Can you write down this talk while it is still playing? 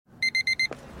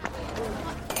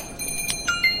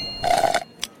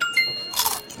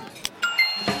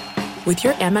With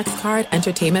your Amex card,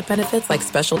 entertainment benefits like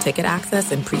special ticket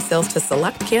access and pre-sales to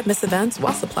select can't-miss events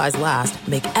while supplies last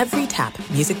make every tap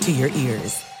music to your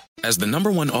ears. As the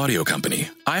 #1 audio company,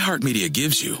 iHeartMedia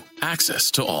gives you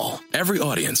access to all. Every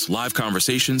audience, live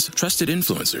conversations, trusted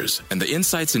influencers, and the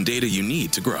insights and data you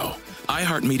need to grow.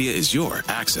 iHeartMedia is your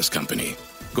access company.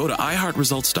 Go to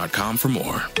iHeartResults.com for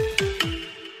more.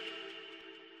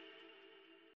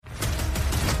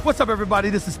 What's up,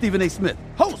 everybody? This is Stephen A. Smith,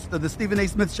 host of the Stephen A.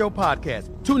 Smith Show podcast.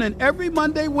 Tune in every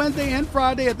Monday, Wednesday, and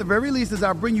Friday at the very least as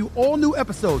I bring you all new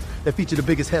episodes that feature the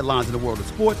biggest headlines in the world of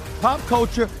sports, pop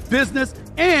culture, business,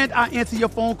 and I answer your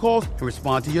phone calls and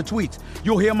respond to your tweets.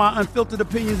 You'll hear my unfiltered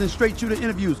opinions and straight-shooter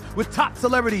interviews with top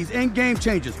celebrities and game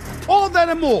changers. All that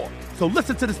and more. So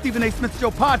listen to the Stephen A. Smith Show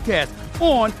podcast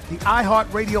on the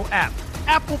iHeartRadio app,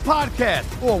 Apple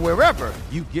Podcasts, or wherever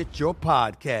you get your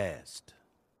podcast.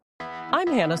 I'm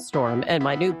Hannah Storm, and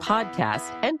my new podcast,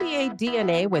 NBA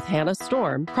DNA with Hannah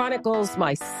Storm, chronicles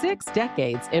my 6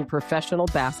 decades in professional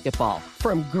basketball.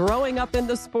 From growing up in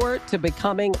the sport to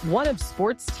becoming one of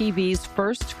sports TV's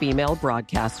first female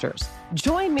broadcasters.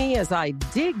 Join me as I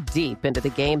dig deep into the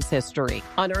game's history,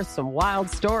 unearth some wild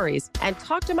stories, and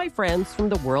talk to my friends from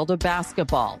the world of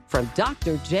basketball, from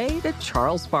Dr. J to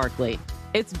Charles Barkley.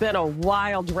 It's been a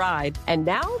wild ride, and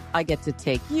now I get to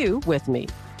take you with me.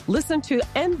 Listen to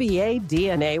NBA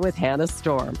DNA with Hannah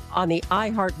Storm on the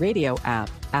iHeartRadio app,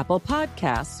 Apple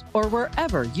Podcasts, or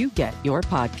wherever you get your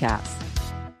podcasts.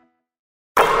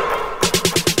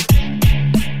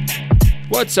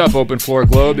 What's up, Open Floor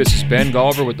Globe? This is Ben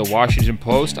Golliver with the Washington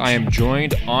Post. I am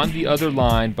joined on the other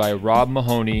line by Rob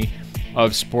Mahoney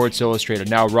of Sports Illustrated.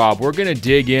 Now, Rob, we're going to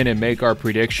dig in and make our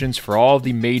predictions for all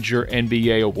the major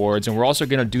NBA awards, and we're also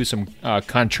going to do some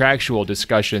contractual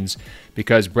discussions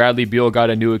because Bradley Beal got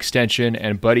a new extension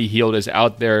and Buddy Hield is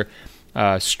out there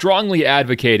strongly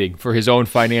advocating for his own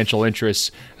financial interests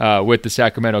with the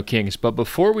Sacramento Kings. But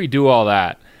before we do all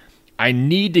that, I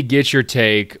need to get your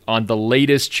take on the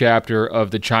latest chapter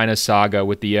of the China saga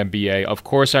with the NBA. Of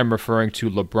course, I'm referring to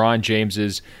LeBron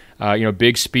James's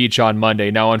big speech on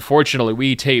Monday. Now, unfortunately,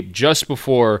 we taped just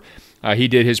before he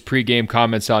did his pregame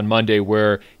comments on Monday,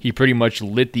 where he pretty much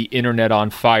lit the internet on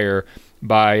fire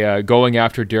by going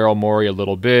after Daryl Morey a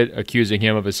little bit, accusing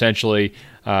him of essentially,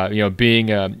 being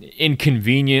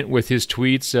inconvenient with his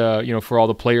tweets, for all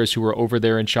the players who were over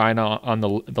there in China on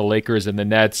the Lakers and the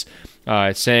Nets,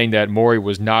 saying that Morey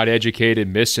was not educated,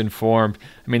 misinformed.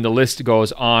 I mean, the list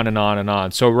goes on and on and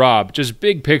on. So, Rob, just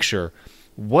big picture,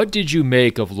 what did you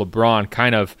make of LeBron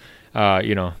kind of,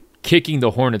 kicking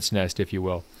the hornet's nest, if you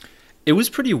will? It was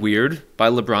pretty weird by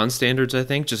LeBron standards, I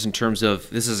think, just in terms of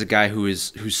this is a guy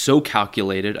who's so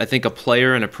calculated. I think a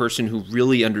player and a person who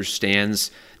really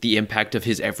understands the impact of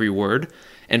his every word.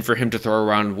 And for him to throw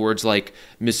around words like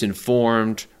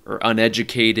misinformed or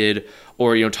uneducated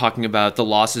or, talking about the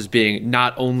losses being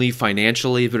not only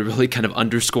financially, but really kind of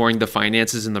underscoring the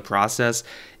finances in the process.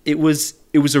 It was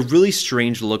a really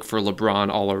strange look for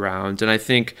LeBron all around. And I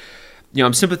think,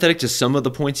 I'm sympathetic to some of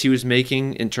the points he was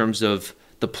making in terms of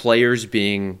the players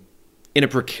being in a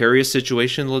precarious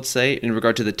situation, let's say, in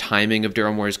regard to the timing of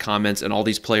Daryl Morey's comments and all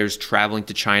these players traveling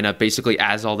to China basically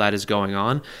as all that is going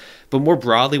on. But more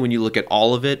broadly, when you look at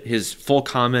all of it, his full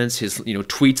comments, his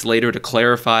tweets later to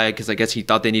clarify, because I guess he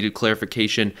thought they needed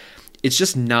clarification, it's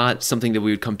just not something that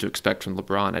we would come to expect from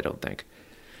LeBron, I don't think.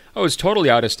 Oh, it's totally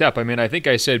out of step. I mean, I think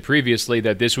I said previously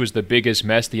that this was the biggest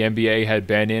mess the NBA had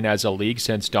been in as a league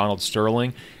since Donald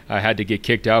Sterling had to get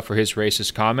kicked out for his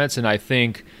racist comments. And I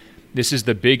think this is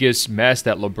the biggest mess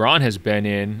that LeBron has been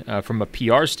in from a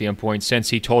PR standpoint since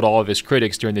he told all of his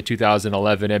critics during the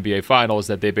 2011 NBA Finals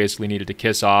that they basically needed to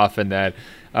kiss off and that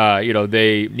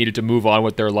they needed to move on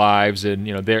with their lives and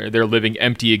they're living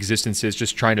empty existences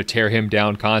just trying to tear him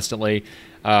down constantly.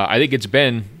 I think it's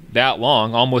been that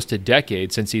long, almost a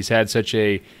decade, since he's had such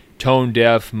a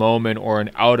tone-deaf moment or an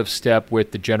out-of-step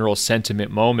with the general sentiment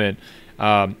moment.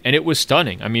 And it was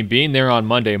stunning. I mean, being there on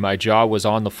Monday, my jaw was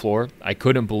on the floor. I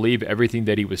couldn't believe everything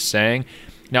that he was saying.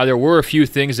 Now, there were a few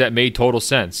things that made total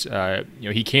sense.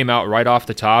 He came out right off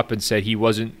the top and said he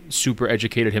wasn't super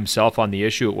educated himself on the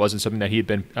issue. It wasn't something that he had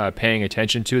been paying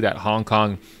attention to, that Hong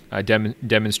Kong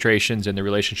demonstrations and the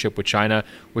relationship with China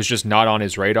was just not on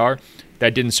his radar.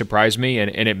 That didn't surprise me,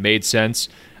 and it made sense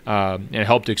and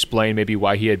helped explain maybe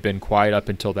why he had been quiet up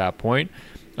until that point.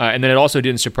 And then it also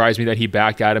didn't surprise me that he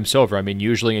backed Adam Silver. I mean,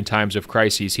 usually in times of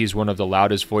crises, he's one of the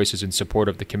loudest voices in support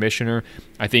of the commissioner.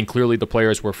 I think clearly the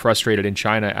players were frustrated in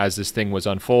China as this thing was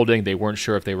unfolding. They weren't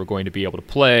sure if they were going to be able to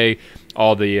play.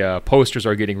 All the posters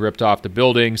are getting ripped off the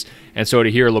buildings. And so to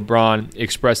hear LeBron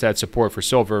express that support for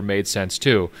Silver made sense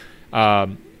too.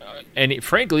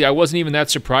 frankly, I wasn't even that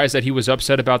surprised that he was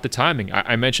upset about the timing.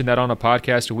 I mentioned that on a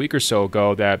podcast a week or so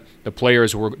ago, that the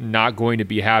players were not going to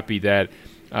be happy that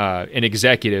an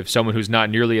executive, someone who's not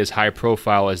nearly as high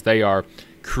profile as they are,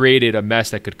 created a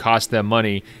mess that could cost them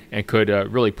money and could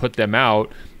really put them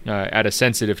out at a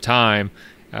sensitive time.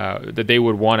 That they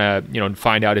would want to,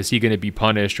 find out, is he going to be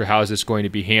punished, or how is this going to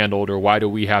be handled, or why do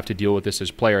we have to deal with this as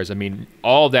players? I mean,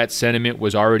 all that sentiment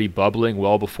was already bubbling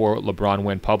well before LeBron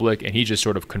went public, and he just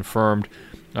sort of confirmed,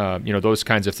 those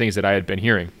kinds of things that I had been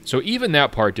hearing. So even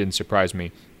that part didn't surprise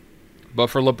me. But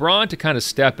for LeBron to kind of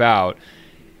step out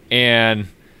and,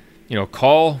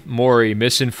 call Morey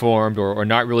misinformed or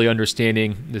not really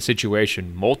understanding the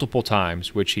situation multiple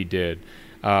times, which he did,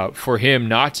 for him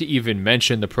not to even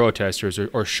mention the protesters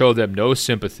or show them no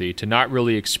sympathy, to not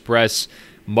really express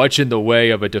much in the way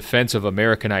of a defense of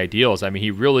American ideals. I mean, he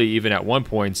really even at one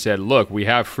point said, look, we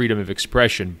have freedom of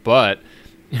expression, but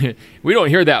we don't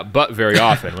hear that but very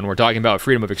often when we're talking about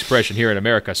freedom of expression here in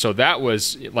America. So that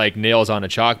was like nails on a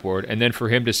chalkboard. And then for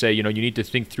him to say, you need to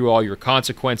think through all your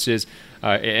consequences.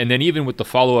 And then even with the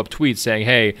follow-up tweet saying,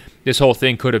 hey, this whole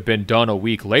thing could have been done a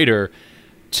week later,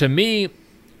 to me,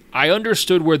 I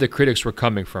understood where the critics were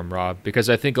coming from, Rob, because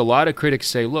I think a lot of critics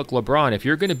say, look, LeBron, if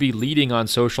you're going to be leading on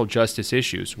social justice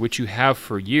issues, which you have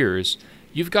for years,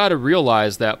 you've got to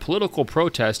realize that political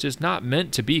protest is not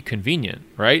meant to be convenient,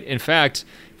 right? In fact,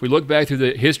 if we look back through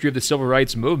the history of the civil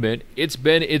rights movement, it's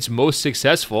been its most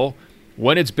successful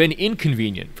when it's been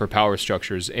inconvenient for power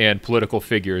structures and political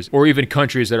figures, or even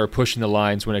countries that are pushing the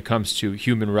lines when it comes to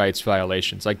human rights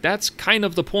violations. Like, that's kind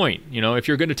of the point. If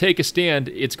you're going to take a stand,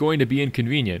 it's going to be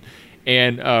inconvenient.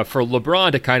 And for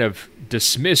LeBron to kind of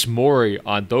dismiss Morey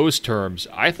on those terms,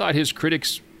 I thought his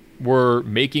critics were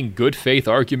making good faith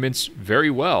arguments very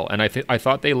well, and I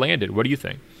thought they landed. What do you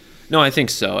think? No, I think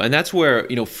so, and that's where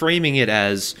framing it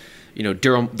as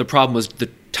the problem was the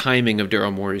timing of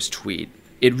Daryl Morey's tweet.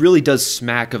 It really does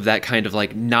smack of that kind of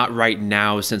like not right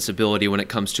now sensibility when it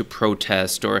comes to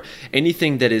protest or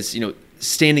anything that is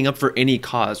standing up for any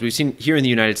cause. We've seen here in the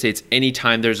United States,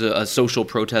 anytime there's a social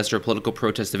protest or a political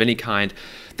protest of any kind,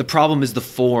 the problem is the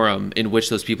forum in which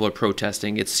those people are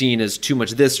protesting. It's seen as too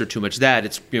much this or too much that.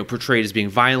 It's portrayed as being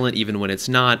violent even when it's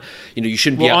not. You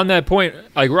shouldn't be. Well, on that point,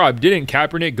 like Rob, didn't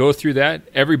Kaepernick go through that?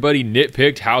 Everybody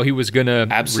nitpicked how he was going to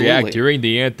react during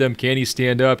the anthem. Can he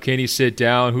stand up? Can he sit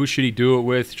down? Who should he do it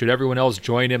with? Should everyone else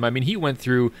join him? I mean, he went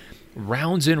through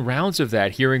rounds and rounds of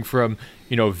that, hearing from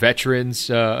veterans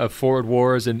of forward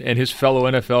wars and his fellow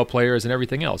NFL players and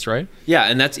everything else, right? Yeah,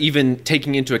 and that's even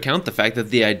taking into account the fact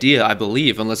that the idea, I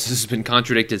believe, unless this has been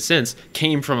contradicted since,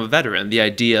 came from a veteran. The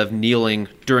idea of kneeling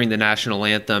during the national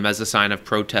anthem as a sign of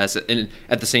protest and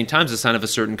at the same time as a sign of a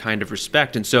certain kind of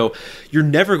respect. And so you're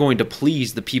never going to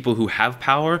please the people who have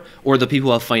power or the people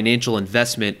who have financial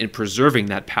investment in preserving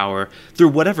that power through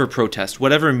whatever protest,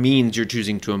 whatever means you're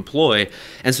choosing to employ.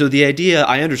 And so the idea,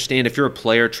 I understand if you're a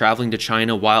player traveling to China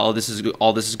while all this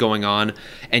is going on,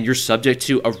 and you're subject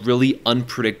to a really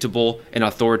unpredictable and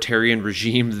authoritarian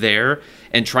regime there,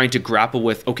 and trying to grapple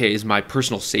with, okay, is my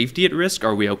personal safety at risk?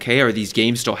 Are we okay? Are these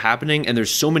games still happening? And there's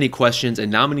so many questions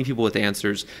and not many people with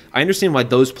answers. I understand why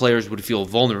those players would feel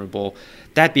vulnerable.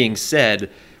 That being said,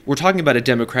 we're talking about a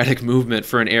democratic movement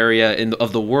for an area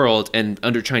of the world and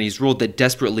under Chinese rule that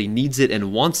desperately needs it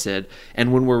and wants it.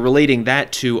 And when we're relating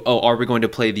that to, are we going to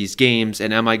play these games?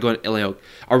 And are we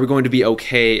going to be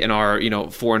okay in our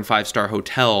 4- and 5-star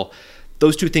hotel?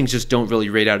 Those two things just don't really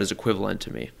rate out as equivalent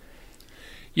to me.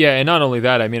 Yeah, and not only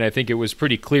that, I mean, I think it was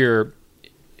pretty clear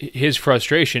his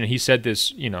frustration. He said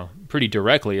this, pretty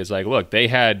directly. Is like, look, they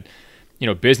had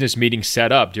business meetings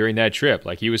set up during that trip.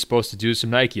 Like, he was supposed to do some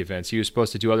Nike events. He was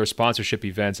supposed to do other sponsorship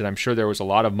events. And I'm sure there was a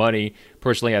lot of money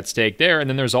personally at stake there. And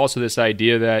then there's also this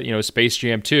idea that, Space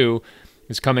Jam 2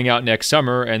 is coming out next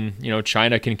summer, and,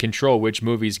 China can control which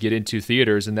movies get into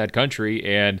theaters in that country.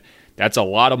 And that's a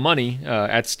lot of money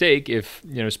at stake if,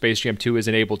 Space Jam 2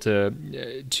 isn't able to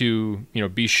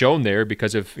be shown there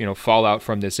because of, fallout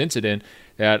from this incident.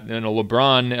 That,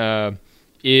 LeBron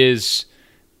is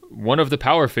one of the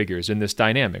power figures in this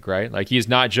dynamic, right? Like, he's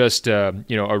not just a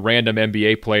random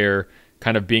NBA player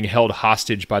kind of being held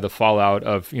hostage by the fallout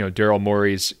of Daryl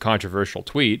Morey's controversial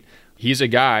tweet. He's a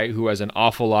guy who has an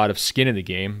awful lot of skin in the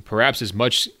game, perhaps as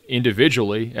much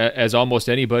individually as almost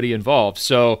anybody involved.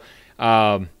 So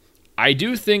I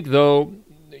do think, though,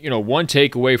 one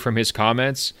takeaway from his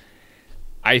comments,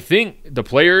 I think the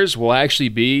players will actually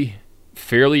be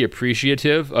fairly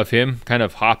appreciative of him kind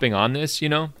of hopping on this,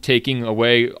 taking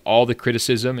away all the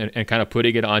criticism and kind of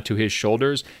putting it onto his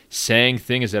shoulders, saying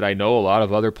things that I know a lot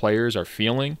of other players are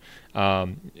feeling.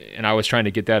 And I was trying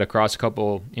to get that across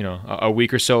a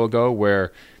week or so ago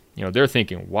where, they're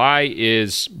thinking, why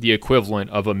is the equivalent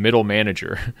of a middle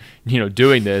manager,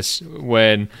 doing this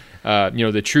when,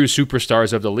 the true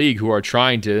superstars of the league who are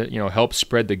trying to, help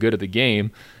spread the good of the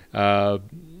game,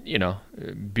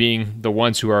 being the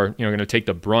ones who are, going to take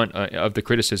the brunt of the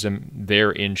criticism there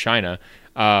in China.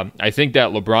 I think that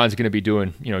LeBron's going to be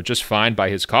doing, just fine by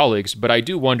his colleagues. But I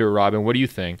do wonder, Robin, what do you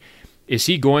think? Is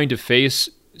he going to face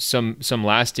some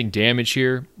lasting damage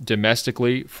here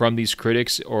domestically from these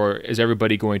critics, or is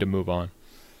everybody going to move on?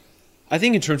 I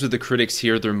think in terms of the critics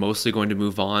here, they're mostly going to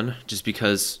move on just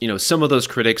because, some of those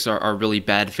critics are really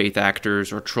bad faith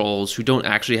actors or trolls who don't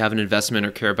actually have an investment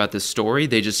or care about this story.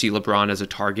 They just see LeBron as a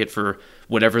target for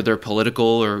whatever their political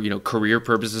or, career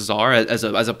purposes are as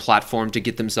a platform to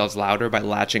get themselves louder by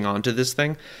latching onto this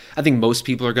thing. I think most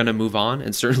people are going to move on.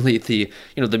 And certainly the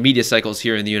media cycles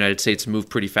here in the United States move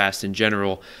pretty fast in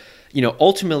general.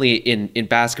 Ultimately in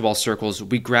basketball circles,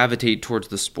 we gravitate towards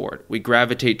the sport. We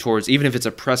gravitate towards, even if it's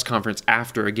a press conference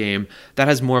after a game, that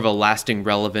has more of a lasting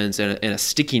relevance and a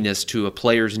stickiness to a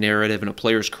player's narrative and a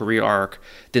player's career arc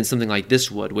than something like this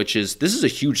would, this is a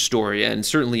huge story and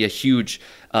certainly a huge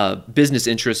business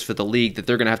interest for the league that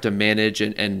they're going to have to manage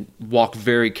and walk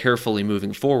very carefully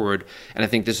moving forward. And I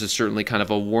think this is certainly kind of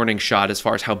a warning shot as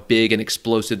far as how big and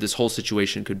explosive this whole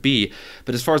situation could be.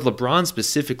 But as far as LeBron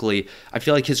specifically, I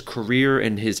feel like his career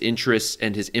and his interests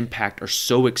and his impact are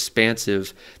so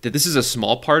expansive that this is a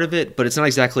small part of it, but it's not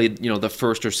exactly, the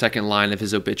first or second line of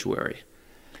his obituary.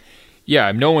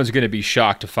 Yeah, no one's going to be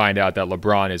shocked to find out that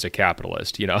LeBron is a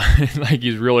capitalist, like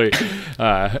he's really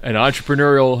an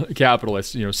entrepreneurial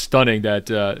capitalist, stunning that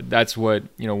that's what,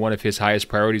 one of his highest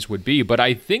priorities would be. But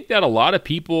I think that a lot of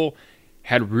people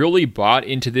had really bought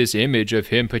into this image of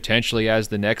him potentially as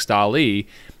the next Ali.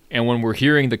 And when we're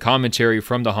hearing the commentary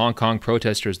from the Hong Kong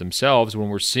protesters themselves, when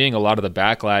we're seeing a lot of the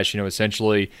backlash,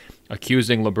 essentially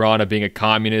accusing LeBron of being a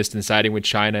communist and siding with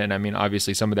China. And I mean,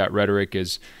 obviously some of that rhetoric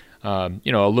is a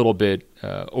little bit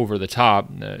over the top,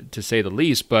 to say the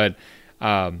least. But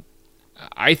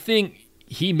I think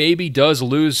he maybe does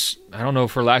lose, I don't know,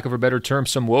 for lack of a better term,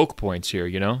 some woke points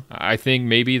here. I think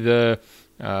maybe the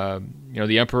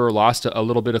emperor lost a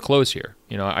little bit of clothes here.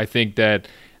 I think that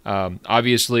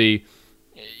obviously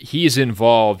he's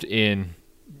involved in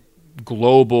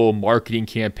global marketing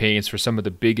campaigns for some of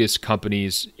the biggest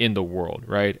companies in the world,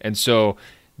 right? And so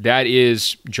that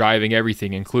is driving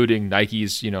everything, including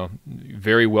Nike's,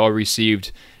 very well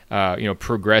received,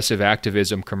 progressive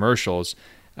activism commercials.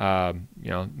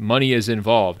 Money is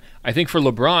involved. I think for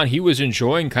LeBron, he was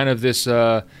enjoying kind of this,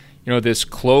 this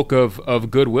cloak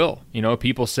of goodwill.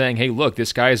 People saying, "Hey, look,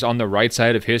 this guy is on the right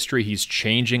side of history. He's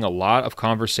changing a lot of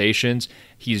conversations.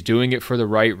 He's doing it for the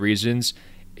right reasons.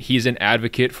 He's an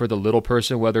advocate for the little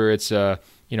person, whether it's a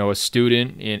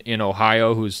student in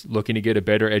Ohio who's looking to get a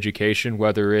better education,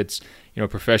 whether it's,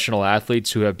 professional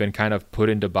athletes who have been kind of put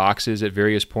into boxes at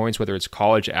various points, whether it's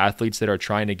college athletes that are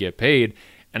trying to get paid."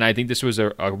 And I think this was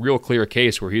a real clear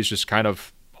case where he's just kind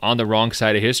of on the wrong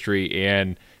side of history,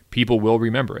 and people will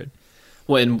remember it.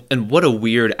 Well, and what a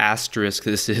weird asterisk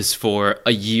this is for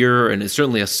a year and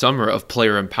certainly a summer of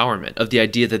player empowerment, of the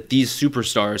idea that these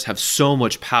superstars have so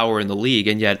much power in the league,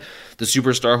 and yet the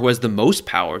superstar who has the most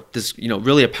power, this,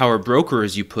 really a power broker,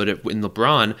 as you put it, in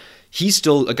LeBron, he's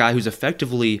still a guy who's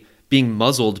effectively being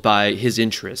muzzled by his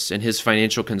interests and his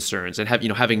financial concerns, and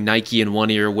having Nike in one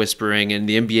ear whispering and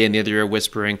the NBA in the other ear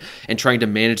whispering, and trying to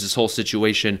manage this whole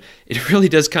situation. It really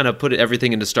does kind of put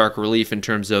everything into stark relief in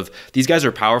terms of these guys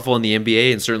are powerful in the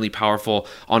NBA and certainly powerful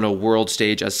on a world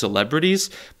stage as celebrities,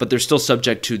 but they're still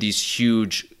subject to these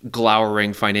huge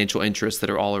glowering financial interests that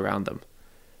are all around them.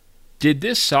 Did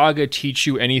this saga teach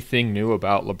you anything new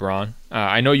about LeBron?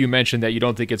 I know you mentioned that you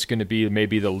don't think it's going to be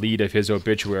maybe the lead of his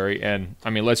obituary. And I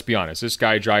mean, let's be honest, this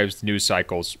guy drives news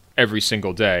cycles every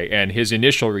single day. And his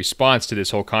initial response to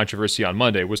this whole controversy on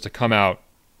Monday was to come out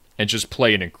and just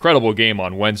play an incredible game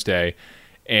on Wednesday.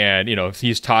 And,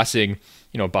 he's tossing,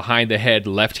 behind the head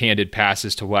left-handed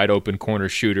passes to wide open corner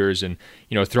shooters and,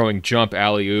 throwing jump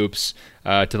alley-oops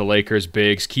to the Lakers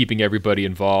bigs, keeping everybody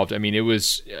involved. I mean, it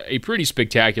was a pretty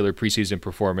spectacular preseason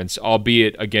performance,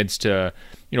 albeit against, a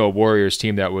Warriors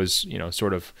team that was,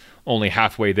 sort of only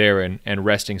halfway there and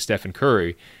resting Stephen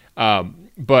Curry.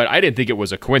 But I didn't think it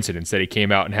was a coincidence that he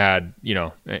came out and had,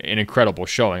 an incredible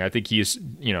showing. I think he's,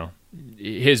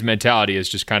 his mentality is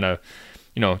just kind of,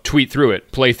 tweet through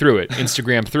it, play through it,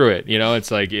 Instagram through it.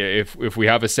 It's like if we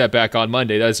have a setback on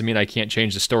Monday, that doesn't mean I can't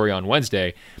change the story on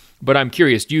Wednesday. But I'm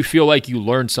curious, do you feel like you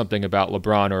learned something about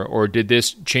LeBron, or did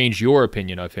this change your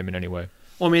opinion of him in any way?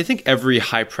 Well, I mean, I think every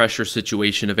high-pressure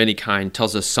situation of any kind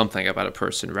tells us something about a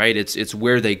person, right? It's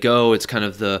where they go. It's kind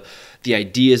of the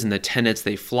ideas and the tenets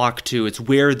they flock to. It's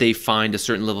where they find a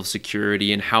certain level of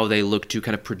security and how they look to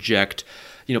kind of project,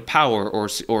 power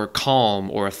or calm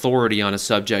or authority on a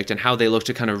subject, and how they look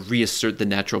to kind of reassert the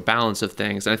natural balance of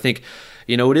things. And I think,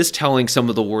 it is telling some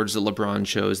of the words that LeBron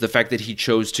chose. The fact that he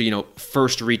chose to,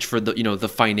 first reach for the, the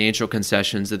financial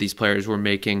concessions that these players were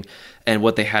making and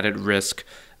what they had at risk.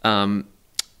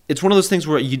 It's one of those things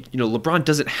where LeBron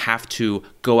doesn't have to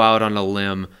go out on a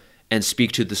limb and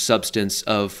speak to the substance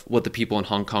of what the people in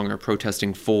Hong Kong are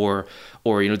protesting for,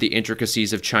 or the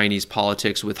intricacies of Chinese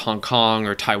politics with Hong Kong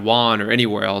or Taiwan or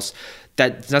anywhere else.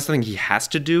 That's not something he has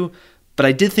to do, but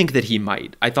I did think that he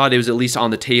might. I thought it was at least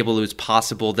on the table. It was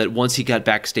possible that once he got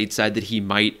back stateside that he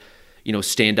might,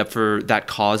 stand up for that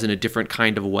cause in a different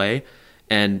kind of way.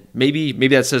 And maybe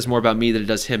that says more about me than it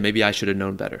does him. Maybe I should have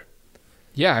known better.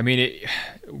 Yeah, I mean,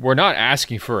 we're not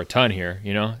asking for a ton here,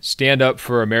 Stand up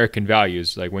for American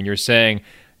values. Like when you're saying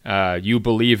you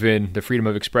believe in the freedom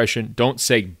of expression, don't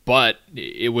say, but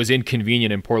it was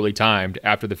inconvenient and poorly timed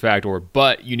after the fact, or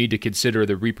but you need to consider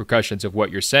the repercussions of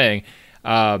what you're saying.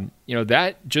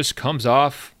 That just comes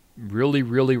off really,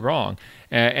 really wrong.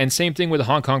 And same thing with the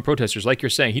Hong Kong protesters. Like you're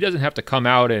saying, he doesn't have to come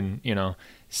out and,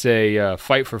 say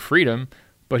fight for freedom,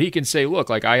 but he can say, look,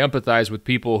 like I empathize with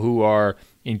people who are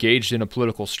engaged in a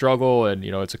political struggle, and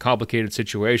it's a complicated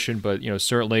situation, but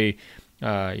certainly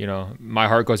my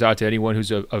heart goes out to anyone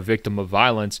who's a victim of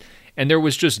violence. And there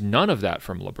was just none of that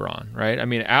from LeBron, right? I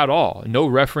mean, at all. No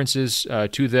references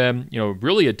to them,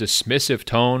 really a dismissive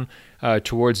tone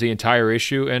towards the entire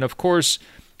issue. And of course,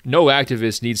 no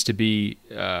activist needs to be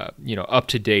up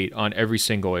to date on every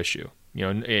single issue.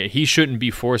 He shouldn't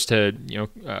be forced to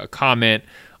comment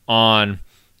on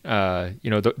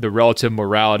the relative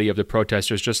morality of the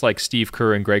protesters, just like Steve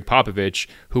Kerr and Greg Popovich,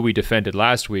 who we defended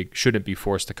last week, shouldn't be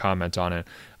forced to comment on it.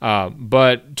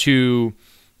 But to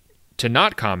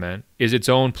not comment is its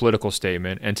own political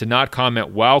statement, and to not comment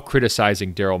while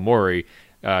criticizing Daryl Morey,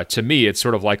 to me, it's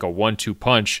sort of like a 1-2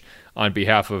 punch on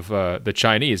behalf of the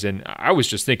Chinese. And I was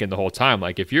just thinking the whole time,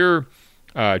 like if you're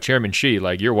Chairman Xi,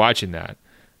 like you're watching that,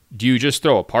 do you just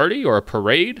throw a party or a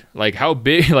parade? Like how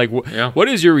big, what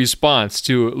is your response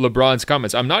to LeBron's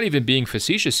comments? I'm not even being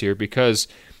facetious here, because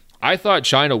I thought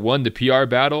China won the PR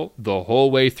battle the whole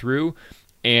way through.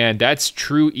 And that's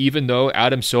true even though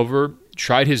Adam Silver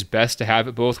tried his best to have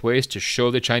it both ways, to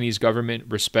show the Chinese government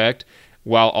respect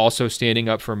while also standing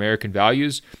up for American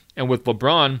values. And with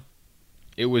LeBron,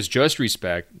 it was just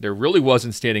respect. There really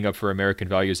wasn't standing up for American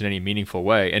values in any meaningful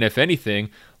way. And if anything,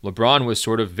 LeBron was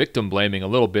sort of victim blaming a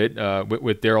little bit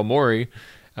with Daryl Morey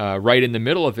right in the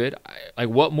middle of it. Like,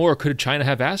 what more could China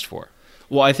have asked for?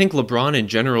 Well, I think LeBron in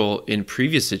general in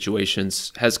previous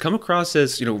situations has come across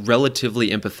as, relatively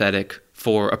empathetic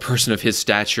for a person of his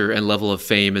stature and level of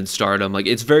fame and stardom. Like,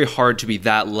 it's very hard to be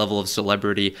that level of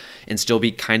celebrity and still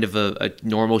be kind of a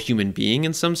normal human being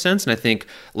in some sense. And I think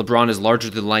LeBron is larger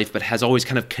than life, but has always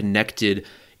kind of connected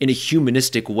in a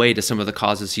humanistic way to some of the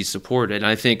causes he's supported. And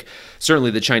I think certainly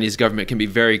the Chinese government can be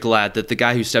very glad that the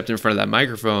guy who stepped in front of that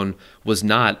microphone was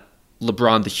not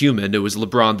LeBron the human. It was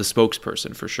LeBron the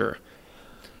spokesperson, for sure.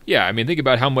 Yeah, I mean, think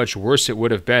about how much worse it would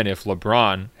have been if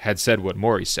LeBron had said what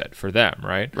Morey said for them,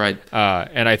 right? Right.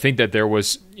 And I think that there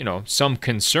was, some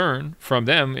concern from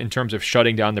them in terms of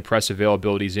shutting down the press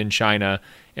availabilities in China,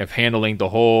 of handling the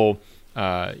whole,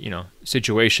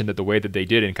 situation that the way that they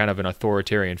did in kind of an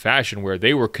authoritarian fashion, where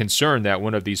they were concerned that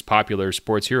one of these popular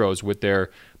sports heroes with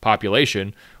their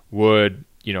population would,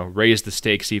 raise the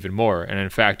stakes even more. And in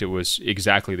fact, it was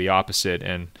exactly the opposite.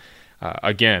 And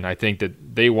again, I think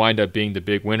that they wind up being the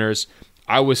big winners.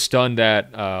 I was stunned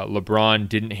that LeBron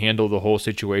didn't handle the whole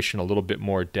situation a little bit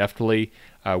more deftly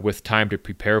with time to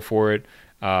prepare for it.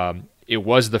 It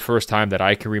was the first time that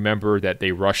I can remember that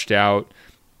they rushed out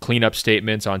cleanup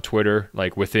statements on Twitter,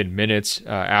 like within minutes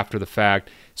after the fact.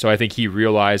 So I think he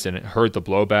realized and heard the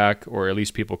blowback, or at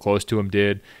least people close to him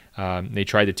did. They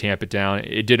tried to tamp it down.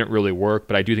 It didn't really work,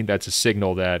 but I do think that's a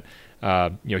signal that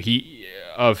he,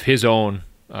 of his own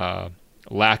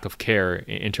lack of care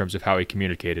in terms of how he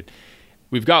communicated.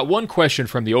 We've got one question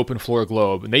from the Open Floor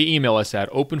Globe, and they email us at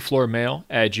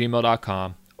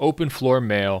openfloormail@gmail.com,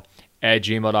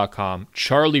 openfloormail@gmail.com.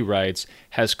 Charlie writes,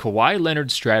 has Kawhi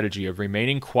Leonard's strategy of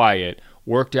remaining quiet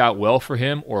worked out well for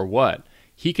him, or what?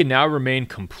 He can now remain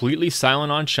completely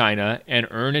silent on China and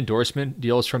earn endorsement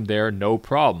deals from there, no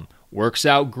problem. Works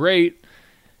out great.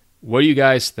 What do you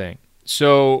guys think?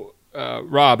 So,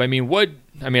 Rob, I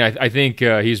think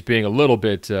he's being a little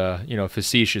bit,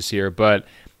 facetious here, but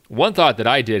one thought that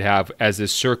I did have as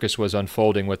this circus was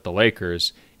unfolding with the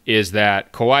Lakers is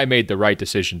that Kawhi made the right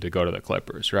decision to go to the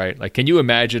Clippers, right? Like, can you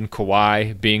imagine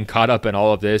Kawhi being caught up in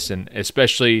all of this, and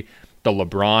especially the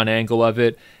LeBron angle of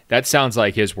it? That sounds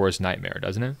like his worst nightmare,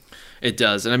 doesn't it? It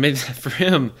does. And I mean, for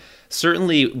him,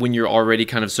 certainly when you're already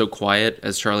kind of so quiet,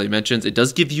 as Charlie mentions, it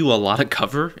does give you a lot of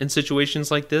cover in situations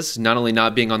like this. Not only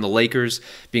not being on the Lakers,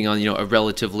 being on, a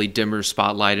relatively dimmer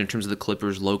spotlight in terms of the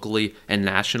Clippers locally and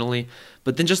nationally,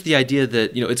 but then just the idea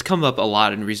that, it's come up a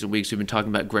lot in recent weeks. We've been talking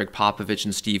about Greg Popovich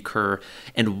and Steve Kerr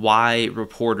and why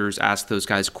reporters ask those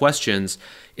guys questions.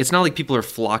 It's not like people are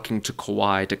flocking to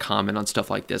Kawhi to comment on stuff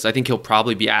like this. I think he'll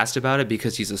probably be asked about it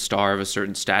because he's a star of a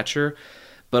certain stature.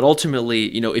 But ultimately,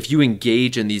 if you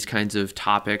engage in these kinds of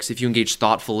topics, if you engage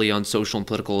thoughtfully on social and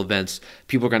political events,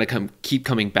 people are going to keep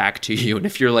coming back to you. And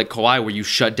if you're like Kawhi, where you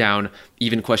shut down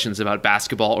even questions about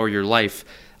basketball or your life,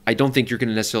 I don't think you're going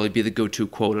to necessarily be the go-to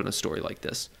quote on a story like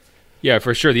this. Yeah,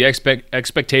 for sure. The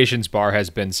expectations bar has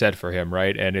been set for him,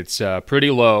 right? And it's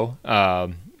pretty low,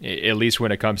 at least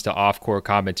when it comes to off-court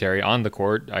commentary. On the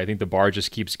court, I think the bar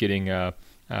just keeps getting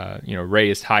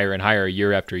raised higher and higher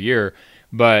year after year.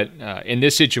 But in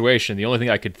this situation, the only thing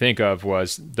I could think of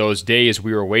was those days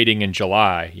we were waiting in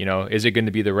July. Is it going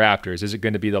to be the Raptors? Is it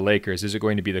going to be the Lakers? Is it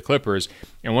going to be the Clippers?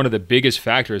 And one of the biggest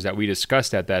factors that we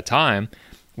discussed at that time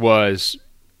was,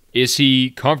 is he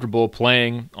comfortable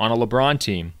playing on a LeBron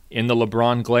team in the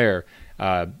LeBron glare?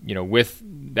 With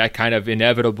that kind of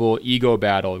inevitable ego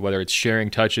battle, whether it's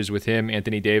sharing touches with him,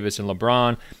 Anthony Davis, and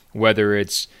LeBron, whether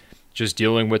it's just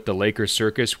dealing with the Lakers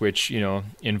circus, which,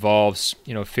 involves,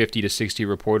 50 to 60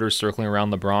 reporters circling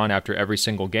around LeBron after every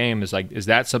single game. Is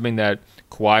that something that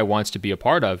Kawhi wants to be a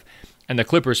part of? And the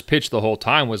Clippers' pitch the whole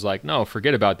time was like, no,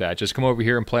 forget about that. Just come over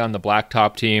here and play on the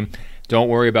blacktop team. Don't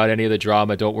worry about any of the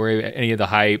drama. Don't worry about any of the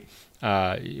hype.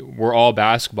 We're all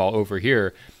basketball over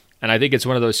here. And I think it's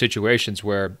one of those situations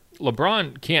where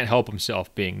LeBron can't help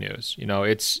himself being news.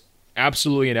 It's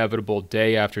absolutely inevitable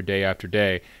day after day after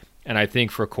day. And I think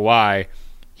for Kawhi,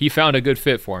 he found a good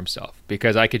fit for himself,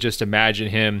 because I could just imagine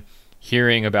him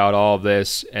hearing about all of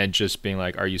this and just being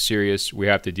like, are you serious? We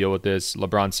have to deal with this.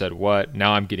 LeBron said what?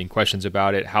 Now I'm getting questions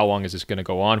about it. How long is this going to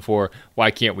go on for?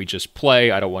 Why can't we just play?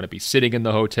 I don't want to be sitting in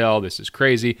the hotel. This is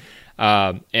crazy.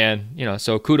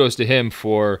 So kudos to him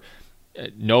for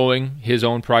knowing his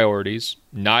own priorities,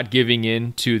 not giving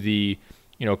in to the,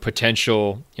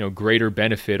 potential, greater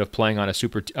benefit of playing on a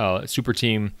super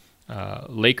team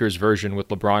Lakers version with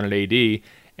LeBron and AD,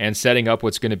 and setting up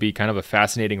what's going to be kind of a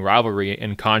fascinating rivalry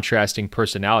and contrasting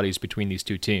personalities between these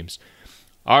two teams.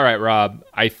 All right, Rob,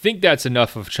 I think that's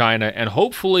enough of China, and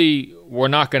hopefully we're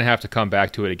not going to have to come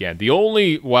back to it again. The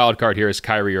only wild card here is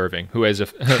Kyrie Irving, who has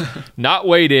not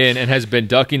weighed in and has been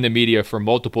ducking the media for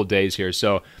multiple days here.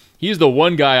 So he's the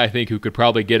one guy I think who could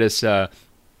probably get us to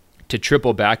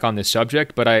triple back on this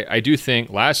subject. But I do think,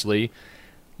 lastly,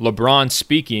 LeBron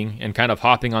speaking and kind of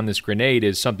hopping on this grenade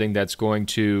is something that's going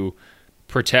to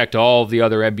protect all of the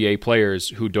other NBA players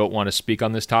who don't want to speak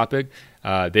on this topic.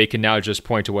 They can now just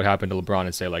point to what happened to LeBron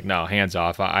and say, like, no, hands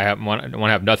off. I want to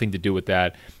have nothing to do with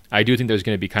that. I do think there's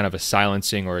going to be kind of a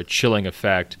silencing or a chilling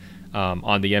effect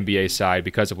on the NBA side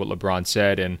because of what LeBron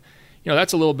said. And,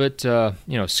 that's a little bit,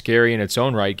 scary in its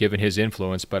own right, given his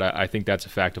influence, but I think that's a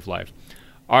fact of life.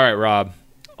 All right, Rob,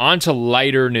 on to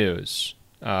lighter news.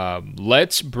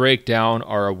 Let's break down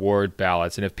our award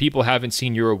ballots. And if people haven't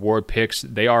seen your award picks,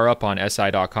 they are up on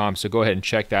SI.com, so go ahead and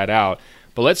check that out.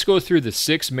 But let's go through the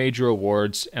 6 major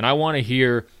awards, and I want to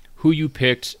hear who you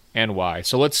picked and why.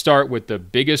 So let's start with the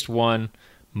biggest one,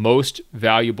 most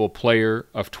valuable player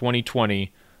of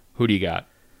 2020. Who do you got?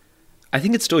 I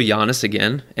think it's still Giannis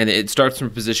again, and it starts from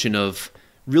a position of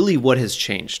really what has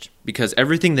changed, because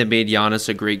everything that made Giannis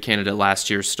a great candidate last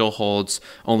year still holds,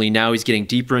 only now he's getting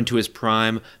deeper into his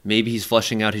prime. Maybe he's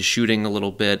fleshing out his shooting a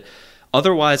little bit.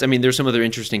 Otherwise, there's some other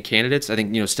interesting candidates. I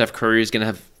think, Steph Curry is going to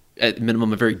have, at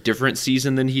minimum, a very different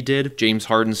season than he did. James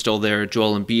Harden's still there.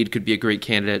 Joel Embiid could be a great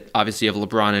candidate. Obviously, you have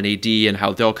LeBron and AD and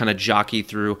how they'll kind of jockey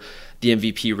through the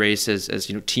MVP race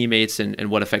as teammates and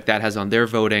what effect that has on their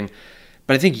voting.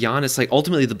 But I think Giannis,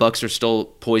 ultimately the Bucks are still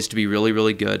poised to be really,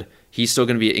 really good. He's still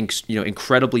going to be,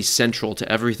 incredibly central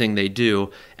to everything they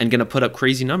do and going to put up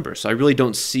crazy numbers. So I really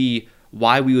don't see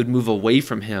why we would move away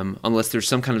from him unless there's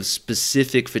some kind of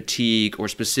specific fatigue or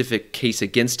specific case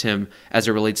against him as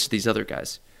it relates to these other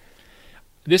guys.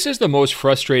 This is the most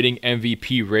frustrating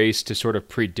MVP race to sort of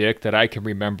predict that I can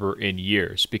remember in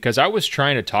years, because I was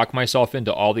trying to talk myself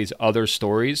into all these other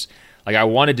stories, Like, I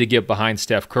wanted to get behind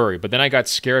Steph Curry, but then I got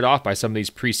scared off by some of these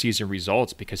preseason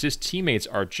results because his teammates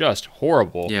are just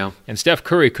horrible. Yeah. And Steph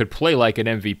Curry could play like an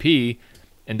MVP,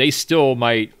 and they still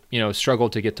might, struggle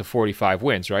to get to 45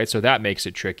 wins, right? So that makes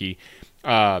it tricky.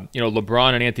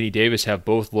 LeBron and Anthony Davis have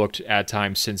both looked at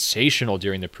times sensational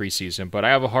during the preseason, but I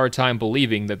have a hard time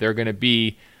believing that they're going to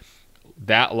be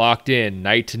that locked in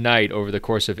night to night over the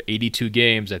course of 82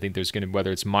 games. I think there's going to,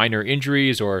 whether it's minor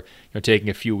injuries or taking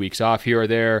a few weeks off here or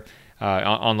there,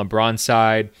 on LeBron's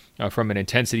side, from an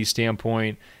intensity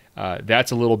standpoint,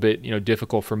 that's a little bit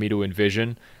difficult for me to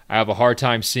envision. I have a hard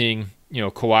time seeing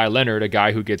Kawhi Leonard, a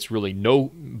guy who gets really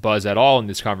no buzz at all in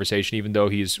this conversation, even though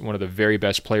he's one of the very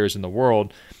best players in the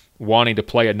world, wanting to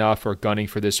play enough or gunning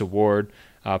for this award.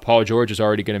 Paul George is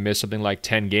already going to miss something like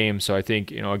 10 games, so I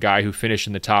think a guy who finished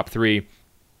in the top 3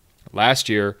 last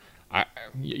year,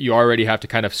 you already have to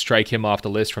kind of strike him off the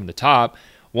list from the top.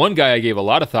 One guy I gave a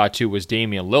lot of thought to was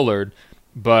Damian Lillard,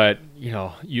 but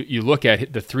you look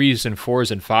at the 3s and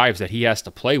 4s and 5s that he has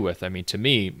to play with. I mean, to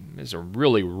me, these are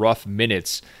really rough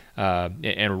minutes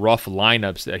and rough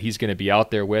lineups that he's going to be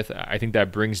out there with. I think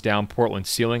that brings down Portland's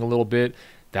ceiling a little bit.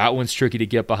 That one's tricky to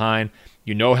get behind.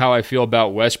 You know how I feel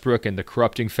about Westbrook and the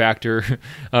corrupting factor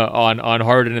on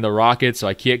Harden and the Rockets, so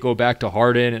I can't go back to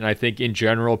Harden, and I think in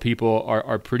general people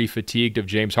are pretty fatigued of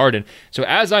James Harden. So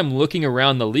as I'm looking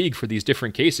around the league for these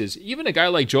different cases, even a guy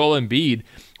like Joel Embiid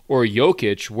or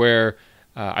Jokic, where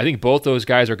I think both those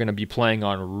guys are going to be playing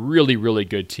on really, really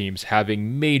good teams,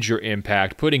 having major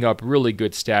impact, putting up really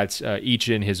good stats, each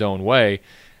in his own way.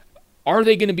 Are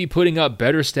they going to be putting up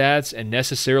better stats and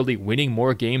necessarily winning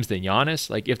more games than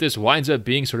Giannis? Like, if this winds up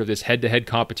being sort of this head-to-head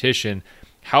competition,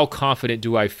 how confident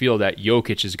do I feel that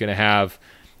Jokic is going to have,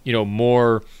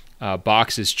 more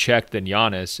boxes checked than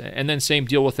Giannis? And then same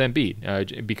deal with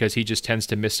Embiid, because he just tends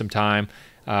to miss some time.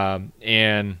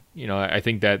 And I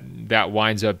think that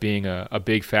winds up being a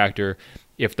big factor.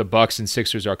 If the Bucks and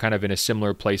Sixers are kind of in a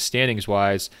similar place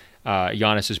standings-wise,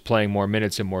 Giannis is playing more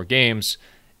minutes and more games,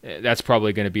 that's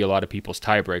probably going to be a lot of people's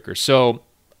tiebreakers. So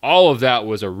all of that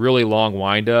was a really long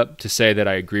wind-up to say that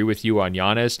I agree with you on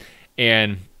Giannis.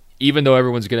 And even though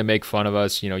everyone's going to make fun of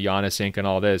us, Giannis Inc. and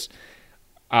all this,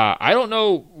 I don't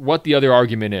know what the other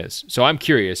argument is. So I'm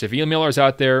curious. If emailers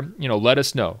out there, let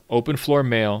us know.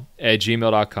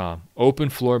 openfloormail@gmail.com.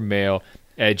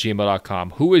 openfloormail@gmail.com.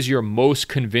 Who is your most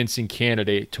convincing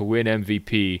candidate to win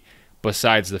MVP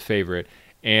besides the favorite?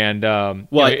 And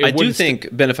I do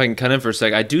think, Ben, if I can cut in for a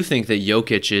sec, I do think that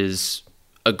Jokic is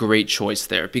a great choice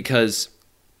there, because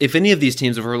if any of these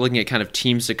teams, if we're looking at kind of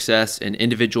team success and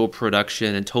individual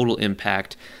production and total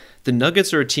impact, the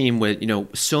Nuggets are a team with,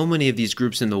 so many of these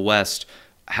groups in the West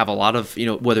have a lot of,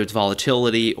 whether it's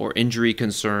volatility or injury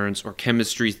concerns or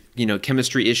chemistry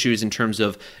issues in terms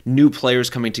of new players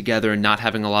coming together and not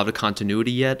having a lot of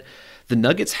continuity yet. The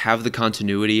Nuggets have the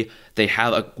continuity. They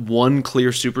have one clear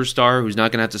superstar who's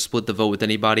not going to have to split the vote with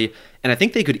anybody. And I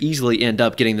think they could easily end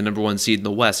up getting the number 1 seed in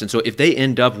the West. And so if they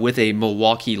end up with a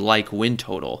Milwaukee-like win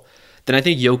total, then I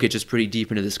think Jokic is pretty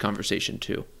deep into this conversation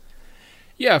too.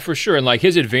 Yeah, for sure. And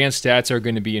his advanced stats are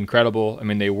going to be incredible. I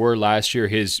mean, they were last year.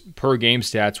 His per game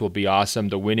stats will be awesome.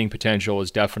 The winning potential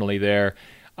is definitely there.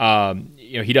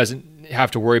 He doesn't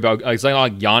have to worry about, it's not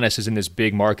like Giannis is in this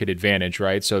big market advantage,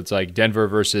 right? So it's like Denver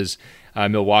versus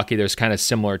Milwaukee. There's kind of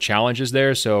similar challenges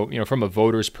there. So, from a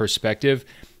voter's perspective,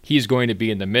 he's going to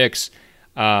be in the mix.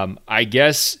 I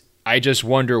guess I just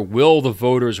wonder, will the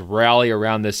voters rally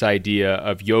around this idea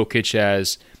of Jokic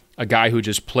as a guy who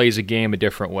just plays a game a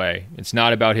different way? It's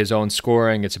not about his own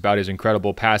scoring. It's about his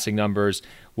incredible passing numbers.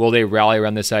 Will they rally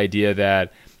around this idea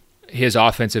that his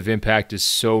offensive impact is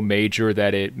so major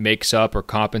that it makes up or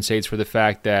compensates for the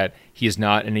fact that he is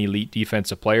not an elite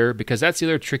defensive player? Because that's the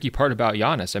other tricky part about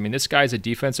Giannis. I mean, this guy's a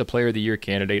defensive player of the year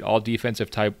candidate, all defensive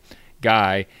type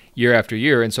guy year after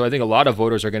year. And so I think a lot of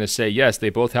voters are going to say, yes, they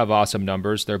both have awesome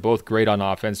numbers. They're both great on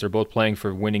offense. They're both playing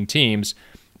for winning teams.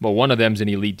 But one of them's an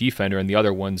elite defender and the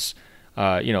other one's,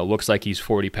 looks like he's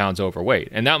 40 pounds overweight.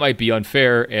 And that might be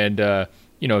unfair and,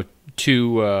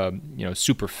 too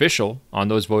superficial on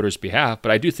those voters' behalf,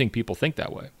 but I do think people think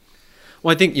that way.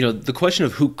 Well, I think, the question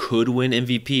of who could win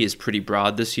MVP is pretty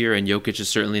broad this year, and Jokic is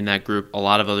certainly in that group. A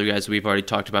lot of other guys we've already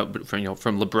talked about, from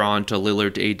LeBron to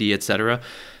Lillard to AD, etc.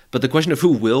 But the question of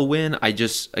who will win,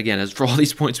 again, as for all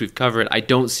these points we've covered, I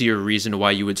don't see a reason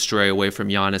why you would stray away from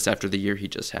Giannis after the year he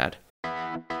just had.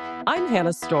 I'm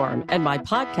Hannah Storm, and my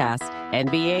podcast,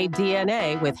 NBA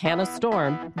DNA with Hannah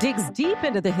Storm, digs deep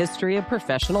into the history of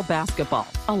professional basketball,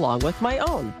 along with my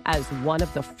own, as one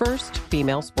of the first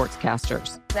female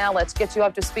sportscasters. Now let's get you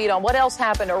up to speed on what else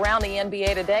happened around the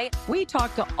NBA today. We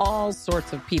talk to all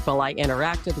sorts of people I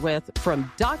interacted with,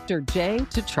 from Dr. J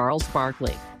to Charles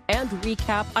Barkley, and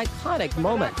recap iconic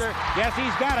moments. Yes,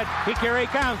 he's got it. Here he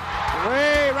comes.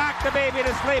 Way rock the baby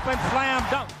to sleep and slam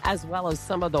dunk. As well as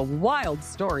some of the wild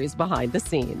stories behind the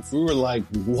scenes. We were like,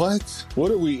 what?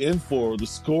 What are we in for? The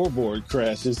scoreboard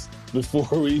crashes before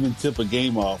we even tip a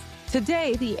game off.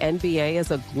 Today, the NBA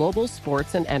is a global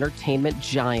sports and entertainment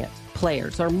giant.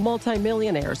 Players are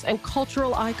multimillionaires and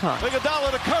cultural icons.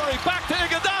 Iguodala to Curry, back to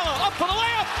Iguodala, up for the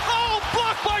layup. Oh,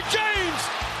 blocked by James.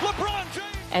 LeBron James.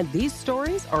 And these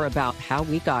stories are about how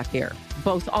we got here,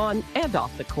 both on and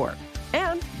off the court.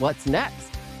 And what's next?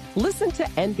 Listen to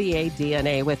NBA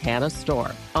DNA with Hannah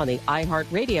Storm on the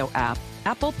iHeartRadio app,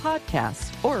 Apple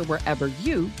Podcasts, or wherever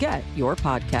you get your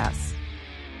podcasts.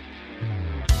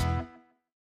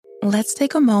 Let's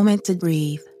take a moment to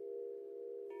breathe.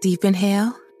 Deep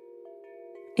inhale.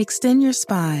 Extend your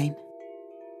spine.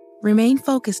 Remain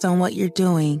focused on what you're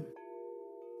doing.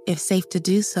 If safe to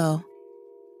do so,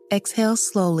 exhale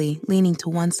slowly, leaning to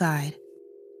one side.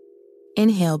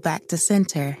 Inhale back to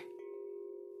center.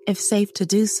 If safe to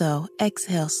do so,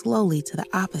 exhale slowly to the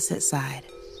opposite side.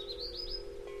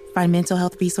 Find mental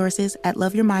health resources at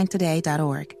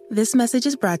loveyourmindtoday.org. This message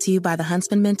is brought to you by the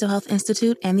Huntsman Mental Health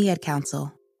Institute and the Ed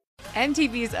Council.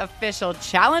 MTV's official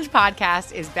Challenge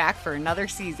podcast is back for another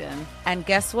season. And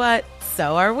guess what?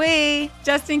 So are we.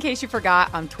 Just in case you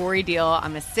forgot, I'm Tori Deal.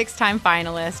 I'm a 6-time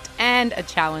finalist and a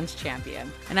Challenge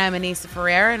champion. And I'm Anissa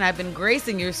Ferreira, and I've been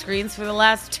gracing your screens for the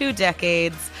last 2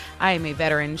 decades. I am a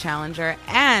veteran challenger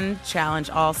and Challenge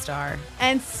All-Star.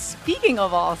 And speaking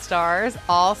of All-Stars,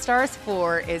 All-Stars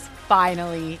 4 is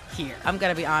finally here. I'm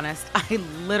going to be honest. I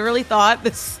literally thought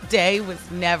this day was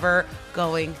never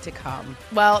going to come.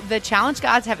 Well, the Challenge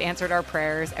gods have answered our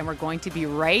prayers, and we're going to be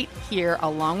right here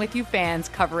along with you fans,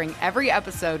 covering every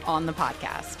episode on the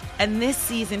podcast. And this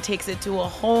season takes it to a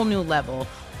whole new level.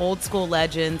 Old school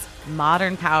legends,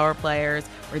 modern power players,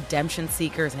 redemption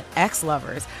seekers, and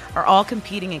ex-lovers are all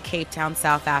competing in Cape Town,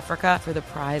 South Africa for the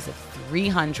prize of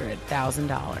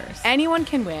 $300,000. Anyone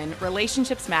can win,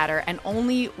 relationships matter, and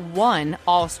only one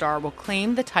All-Star will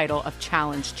claim the title of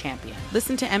Challenge champion.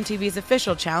 Listen to MTV's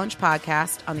official Challenge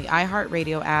podcast on the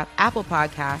iHeartRadio app, Apple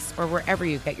Podcasts, or wherever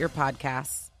you get your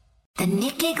podcasts. The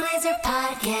Nikki Glaser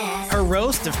Podcast. Her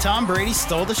roast of Tom Brady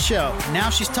stole the show. Now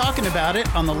she's talking about it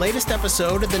on the latest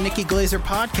episode of the Nikki Glaser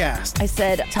Podcast. I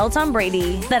said, tell Tom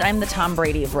Brady that I'm the Tom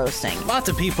Brady of roasting. Lots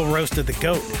of people roasted the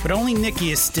GOAT, but only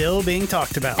Nikki is still being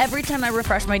talked about. Every time I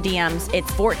refresh my DMs,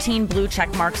 it's 14 blue check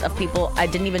marks of people I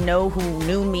didn't even know who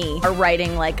knew me are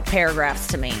writing like paragraphs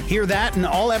to me. Hear that in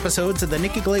all episodes of the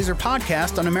Nikki Glaser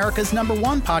Podcast on America's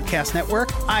 #1 podcast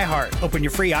network, iHeart. Open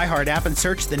your free iHeart app and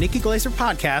search the Nikki Glaser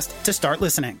Podcast to start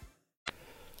listening.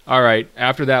 All right,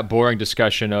 after that boring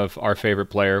discussion of our favorite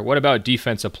player, what about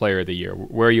Defensive Player of the Year?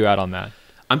 Where are you at on that?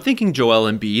 I'm thinking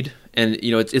Joel Embiid, and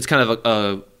it's kind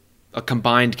of a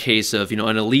combined case of an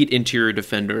elite interior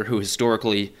defender who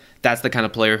historically that's the kind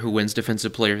of player who wins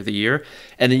Defensive Player of the Year,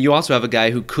 and then you also have a guy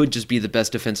who could just be the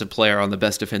best defensive player on the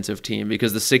best defensive team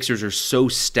because the Sixers are so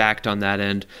stacked on that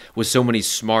end with so many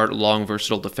smart, long,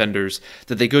 versatile defenders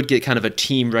that they could get kind of a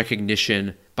team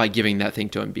recognition by giving that thing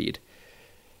to Embiid.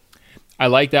 I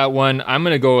like that one. I'm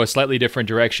going to go a slightly different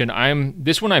direction. I'm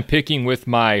picking with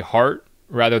my heart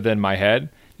rather than my head.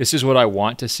 This is what I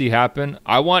want to see happen.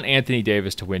 I want Anthony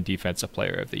Davis to win Defensive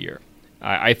Player of the Year.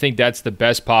 I think that's the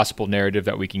best possible narrative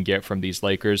that we can get from these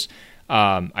Lakers.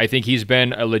 I think he's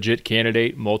been a legit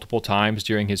candidate multiple times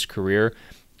during his career.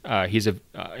 He's an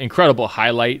incredible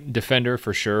highlight defender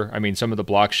for sure. I mean, some of the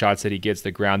block shots that he gets,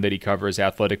 the ground that he covers,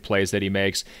 athletic plays that he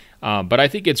makes. But I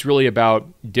think it's really about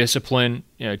discipline,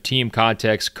 team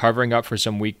context, covering up for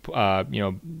some weak,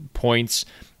 points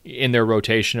in their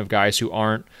rotation of guys who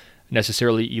aren't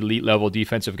necessarily elite level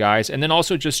defensive guys, and then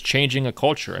also just changing a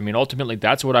culture. I mean, ultimately,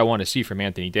 that's what I want to see from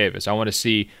Anthony Davis. I want to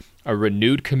see a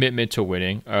renewed commitment to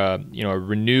winning, a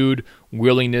renewed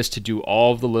willingness to do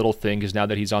all of the little things now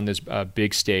that he's on this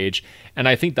big stage. And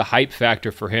I think the hype factor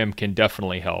for him can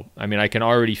definitely help. I mean, I can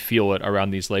already feel it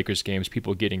around these Lakers games,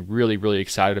 people getting really, really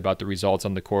excited about the results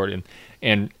on the court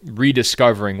and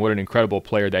rediscovering what an incredible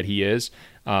player that he is,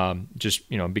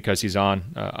 because he's on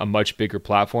a much bigger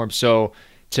platform. So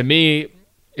to me,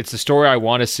 it's the story I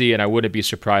want to see, and I wouldn't be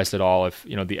surprised at all if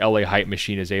the LA hype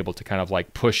machine is able to kind of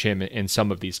like push him in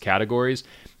some of these categories.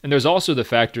 And there's also the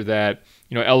factor that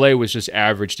LA was just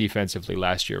average defensively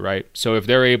last year, right? So if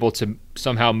they're able to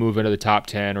somehow move into the top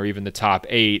 10 or even the top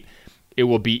 8, it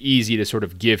will be easy to sort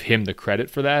of give him the credit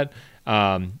for that.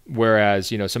 Whereas,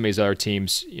 some of these other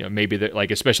teams, maybe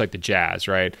especially like the Jazz,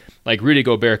 right? Like Rudy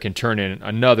Gobert can turn in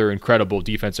another incredible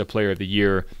defensive player of the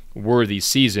year worthy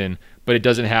season, but it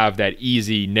doesn't have that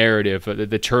easy narrative,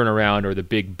 the turnaround or the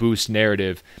big boost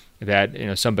narrative that,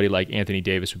 somebody like Anthony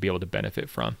Davis would be able to benefit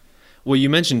from. Well,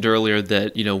 you mentioned earlier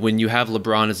that, when you have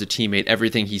LeBron as a teammate,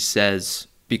 everything he says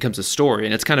becomes a story,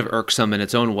 and it's kind of irksome in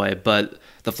its own way. But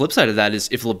the flip side of that is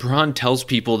if LeBron tells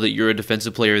people that you're a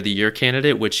defensive player of the year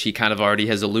candidate, which he kind of already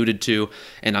has alluded to,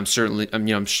 and I'm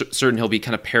certain he'll be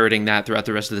kind of parroting that throughout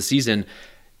the rest of the season.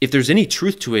 If there's any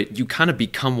truth to it, you kind of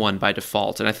become one by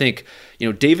default. And I think,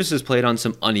 Davis has played on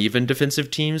some uneven defensive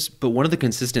teams, but one of the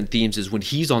consistent themes is when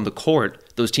he's on the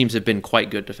court, those teams have been quite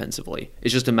good defensively.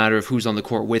 It's just a matter of who's on the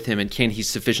court with him and can he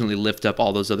sufficiently lift up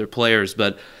all those other players.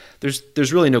 But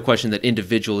there's really no question that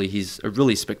individually he's a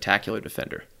really spectacular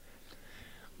defender.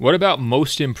 What about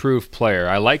most improved player?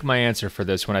 I like my answer for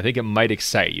this one. I think it might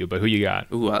excite you, but who you got?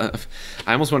 Ooh, I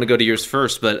almost want to go to yours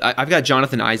first, but I've got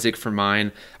Jonathan Isaac for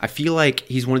mine. I feel like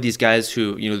he's one of these guys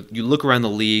who, you look around the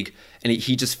league and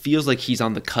he just feels like he's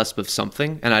on the cusp of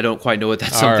something, and I don't quite know what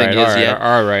that something is yet.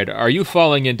 All right. Are you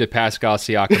falling into Pascal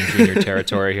Siakam Jr.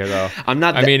 territory here, though? I'm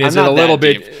not. Is it a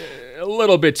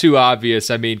little bit too obvious?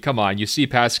 I mean, come on. You see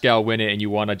Pascal win it and you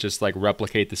want to just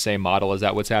replicate the same model. Is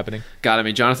that what's happening? God,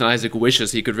 Jonathan Isaac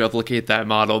wishes he could replicate that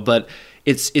model, but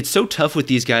it's so tough with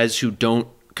these guys who don't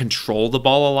control the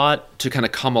ball a lot to kind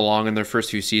of come along in their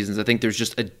first few seasons. I think there's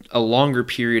just a longer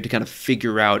period to kind of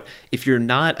figure out if you're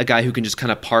not a guy who can just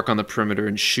kind of park on the perimeter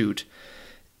and shoot,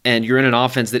 and you're in an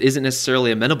offense that isn't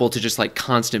necessarily amenable to just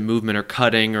constant movement or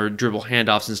cutting or dribble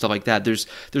handoffs and stuff like that. There's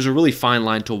a really fine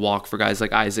line to walk for guys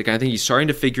like Isaac. And I think he's starting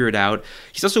to figure it out.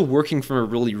 He's also working from a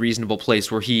really reasonable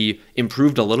place where he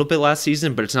improved a little bit last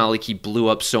season, but it's not like he blew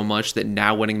up so much that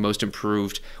now winning most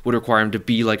improved would require him to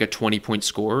be like a 20-point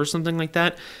scorer or something like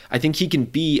that. I think he can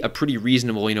be a pretty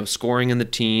reasonable, scoring in the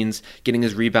teens, getting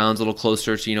his rebounds a little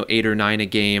closer to, 8 or 9 a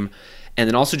game, and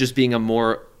then also just being a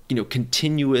more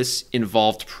continuous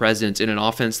involved presence in an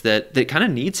offense that kind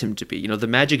of needs him to be. The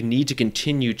Magic need to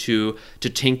continue to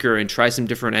tinker and try some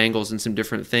different angles and some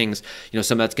different things.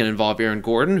 Some of that's going to involve Aaron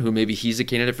Gordon, who maybe he's a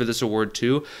candidate for this award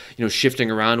too,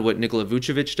 shifting around what Nikola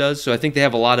Vucevic does. So I think they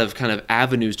have a lot of kind of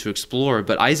avenues to explore,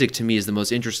 but Isaac to me is the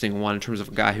most interesting one in terms of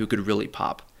a guy who could really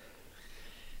pop.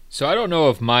 So I don't know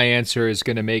if my answer is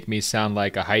going to make me sound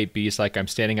like a hype beast, like I'm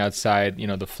standing outside,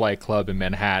 the Flight Club in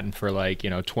Manhattan for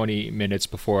 20 minutes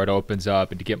before it opens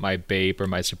up and to get my Bape or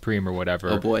my Supreme or whatever.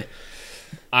 Oh boy.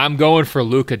 I'm going for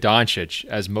Luka Doncic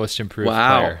as most improved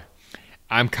player.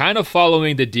 I'm kind of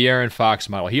following the De'Aaron Fox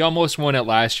model. He almost won it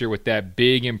last year with that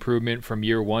big improvement from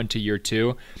year 1 to year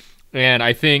 2. And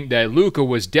I think that Luka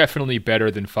was definitely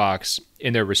better than Fox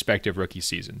in their respective rookie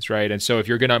seasons, right? And so if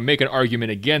you're going to make an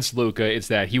argument against Luka, it's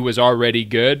that he was already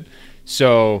good.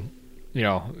 So,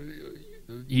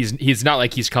 he's not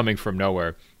like he's coming from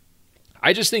nowhere.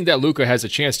 I just think that Luka has a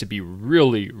chance to be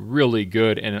really, really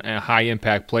good and a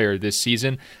high-impact player this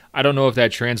season. I don't know if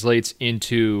that translates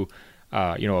into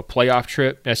a playoff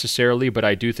trip necessarily, but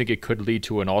I do think it could lead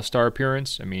to an all-star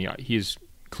appearance. I mean, he's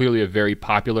clearly a very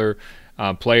popular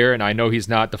player, and I know he's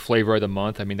not the flavor of the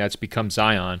month. I mean, that's become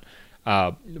Zion.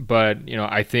 But,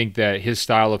 I think that his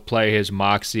style of play, his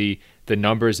moxie, the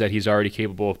numbers that he's already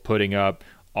capable of putting up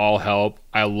all help.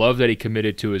 I love that he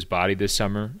committed to his body this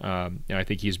summer. I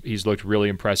think he's looked really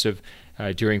impressive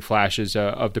during flashes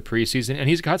of the preseason, and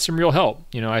he's got some real help.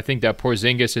 I think that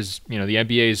Porzingis is, the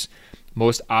NBA's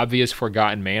most obvious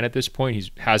forgotten man at this point. He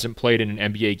hasn't played in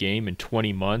an NBA game in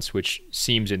 20 months, which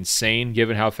seems insane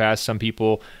given how fast some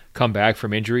people come back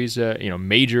from injuries,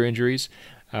 major injuries,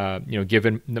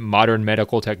 given the modern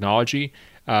medical technology.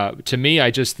 To me,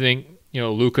 I just think,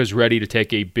 Luka's ready to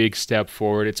take a big step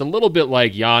forward. It's a little bit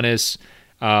like Giannis,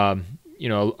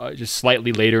 just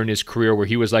slightly later in his career where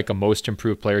he was like a most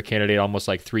improved player candidate almost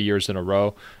like 3 years in a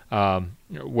row,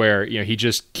 where, he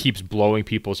just keeps blowing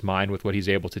people's mind with what he's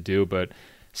able to do. But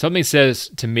something says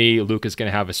to me Luka's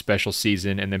going to have a special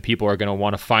season, and then people are going to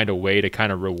want to find a way to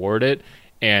kind of reward it,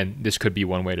 and this could be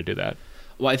one way to do that.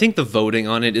 Well, I think the voting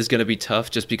on it is going to be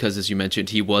tough just because, as you mentioned,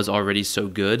 he was already so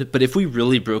good. But if we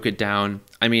really broke it down,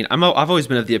 I've always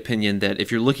been of the opinion that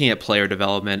if you're looking at player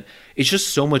development, it's just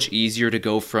so much easier to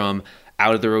go from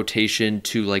out of the rotation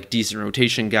to like decent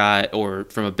rotation guy, or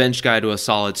from a bench guy to a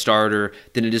solid starter,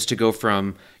 than it is to go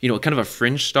from, kind of a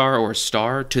fringe star or a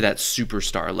star to that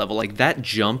superstar level. Like that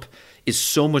jump is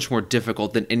so much more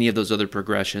difficult than any of those other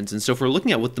progressions. And so if we're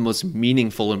looking at what the most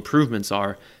meaningful improvements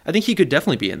are, I think he could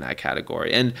definitely be in that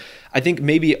category. And I think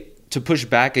maybe to push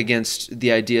back against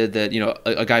the idea that,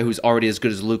 a guy who's already as good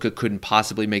as Luka couldn't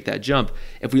possibly make that jump,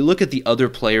 if we look at the other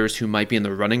players who might be in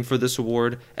the running for this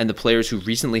award and the players who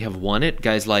recently have won it,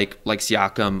 guys like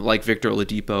Siakam, like Victor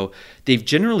Oladipo, they've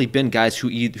generally been guys who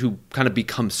kind of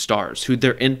become stars, who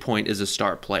their endpoint is a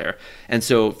star player. And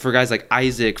so for guys like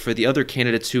Isaac, for the other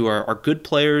candidates who are good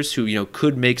players who,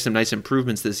 could make some nice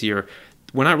improvements this year,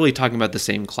 we're not really talking about the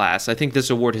same class. I think this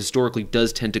award historically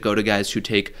does tend to go to guys who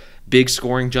take big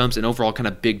scoring jumps and overall kind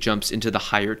of big jumps into the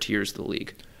higher tiers of the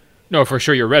league. No, for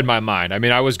sure. You read my mind. I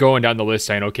mean, I was going down the list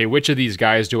saying, okay, which of these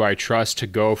guys do I trust to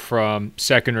go from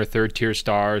second or third tier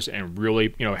stars and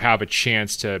really, have a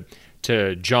chance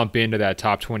to jump into that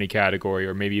top 20 category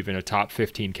or maybe even a top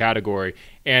 15 category.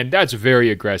 And that's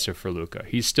very aggressive for Luka.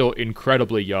 He's still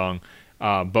incredibly young.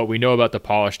 But we know about the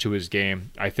polish to his game.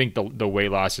 I think the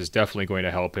weight loss is definitely going to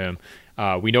help him.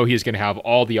 We know he's going to have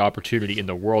all the opportunity in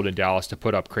the world in Dallas to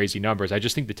put up crazy numbers. I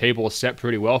just think the table is set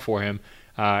pretty well for him.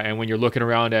 And when you're looking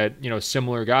around at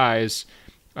similar guys,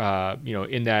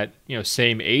 in that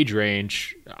same age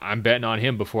range, I'm betting on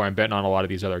him before I'm betting on a lot of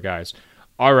these other guys.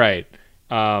 All right,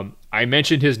 I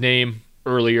mentioned his name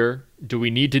earlier. Do we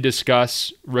need to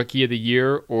discuss Rookie of the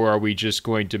Year, or are we just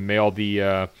going to mail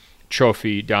the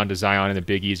trophy down to Zion in the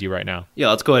Big Easy right now? Yeah,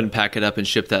 let's go ahead and pack it up and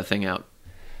ship that thing out.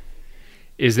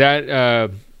 Is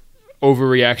that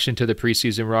overreaction to the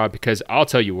preseason, Rob? Because I'll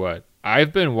tell you what,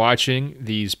 I've been watching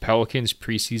these Pelicans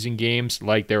preseason games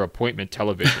like they're appointment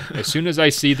television. As soon as I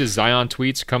see the Zion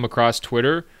tweets come across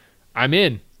Twitter, I'm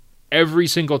in every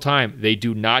single time. They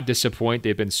do not disappoint.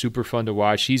 They've been super fun to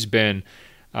watch. He's been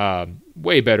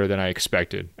way better than I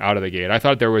expected out of the gate. I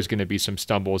thought there was going to be some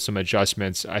stumbles, some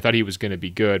adjustments. I thought he was going to be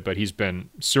good, but he's been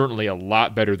certainly a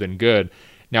lot better than good.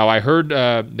 Now, I heard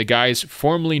the guys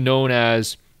formerly known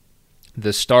as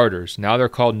the Starters, now they're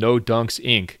called No Dunks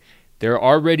Inc. They're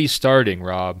already starting,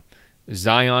 Rob,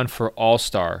 Zion for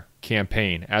All-Star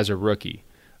campaign as a rookie.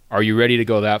 Are you ready to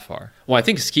go that far? Well, I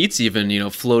think Skeets even,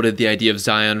 floated the idea of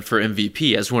Zion for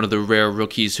MVP as one of the rare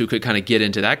rookies who could kind of get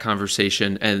into that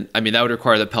conversation. And I mean, that would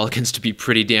require the Pelicans to be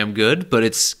pretty damn good, but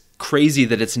it's crazy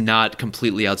that it's not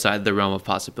completely outside the realm of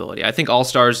possibility. I think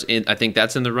All-Stars, I think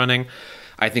that's in the running.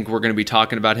 I think we're going to be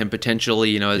talking about him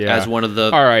potentially, as one of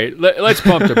the... All right, let's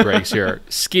pump the brakes here.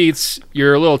 Skeets,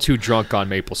 you're a little too drunk on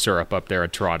maple syrup up there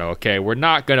in Toronto, okay? We're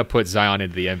not going to put Zion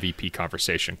into the MVP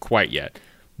conversation quite yet.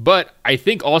 But I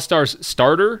think All-Stars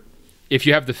starter, if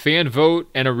you have the fan vote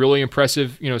and a really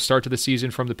impressive, start to the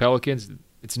season from the Pelicans,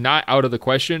 it's not out of the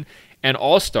question. And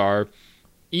All-Star,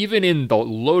 even in the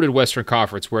loaded Western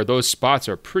Conference where those spots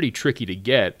are pretty tricky to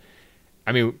get,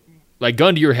 I mean, like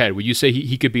gun to your head, would you say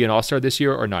he could be an All-Star this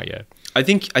year or not yet? I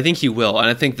think he will, and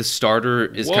I think the starter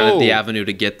is kind of the avenue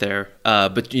to get there.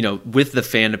 But with the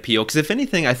fan appeal, because if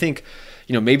anything, I think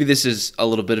maybe this is a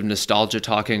little bit of nostalgia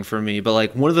talking for me, but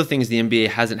like one of the things the NBA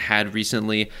hasn't had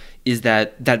recently is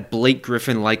that Blake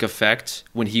Griffin-like effect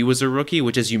when he was a rookie,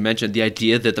 which, as you mentioned, the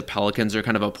idea that the Pelicans are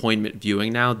kind of appointment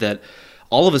viewing now, that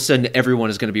all of a sudden everyone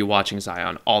is going to be watching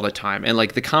Zion all the time. And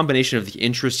like the combination of the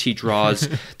interest he draws,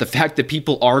 the fact that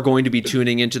people are going to be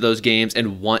tuning into those games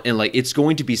and like it's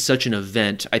going to be such an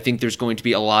event. I think there's going to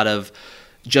be a lot of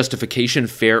justification,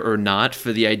 fair or not,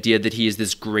 for the idea that he is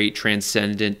this great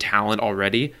transcendent talent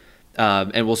already.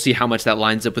 And we'll see how much that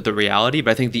lines up with the reality.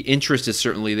 But I think the interest is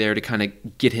certainly there to kind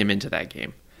of get him into that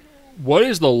game. What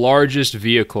is the largest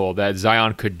vehicle that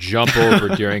Zion could jump over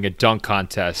during a dunk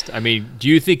contest? I mean, do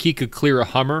you think he could clear a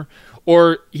Hummer?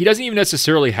 Or he doesn't even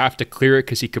necessarily have to clear it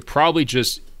because he could probably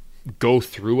just go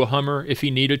through a Hummer if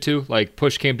he needed to. Like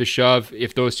push came to shove,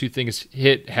 if those two things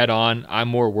hit head on, I'm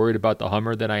more worried about the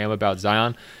Hummer than I am about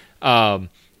Zion. No,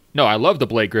 I love the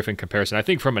Blake Griffin comparison. I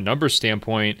think from a numbers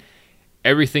standpoint,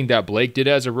 everything that Blake did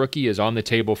as a rookie is on the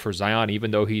table for Zion,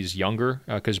 even though he's younger,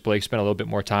 because Blake spent a little bit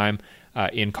more time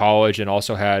in college and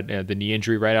also had the knee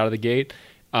injury right out of the gate.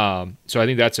 So I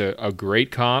think that's a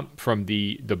great comp from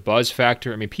the buzz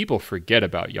factor. I mean, people forget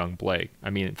about young Blake. I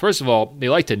mean, first of all, they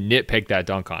like to nitpick that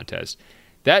dunk contest.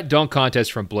 That dunk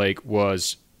contest from Blake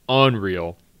was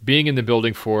unreal. Being in the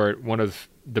building for it, one of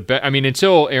the best. I mean,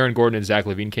 until Aaron Gordon and Zach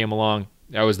LaVine came along,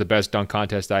 that was the best dunk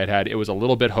contest I had. It was a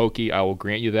little bit hokey, I will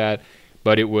grant you that,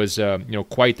 but it was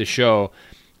quite the show.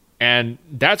 And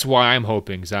that's why I'm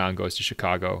hoping Zion goes to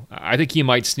Chicago. I think he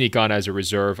might sneak on as a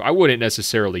reserve. I wouldn't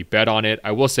necessarily bet on it.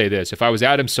 I will say this. If I was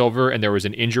Adam Silver and there was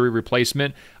an injury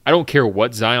replacement, I don't care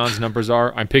what Zion's numbers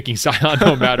are. I'm picking Zion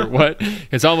no matter what.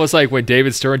 It's almost like when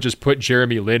David Stern just put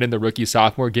Jeremy Lin in the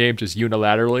rookie-sophomore game just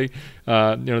unilaterally,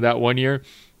 that 1 year.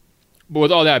 But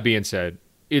with all that being said,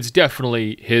 it's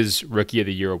definitely his Rookie of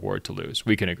the Year award to lose.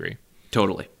 We can agree.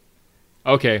 Totally.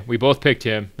 Okay, we both picked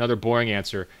him. Another boring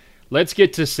answer. Let's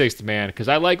get to sixth man, because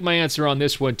I like my answer on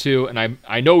this one too, and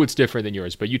I know it's different than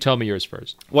yours, but you tell me yours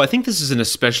first. Well, I think this is an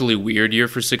especially weird year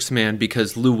for sixth man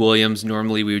because Lou Williams,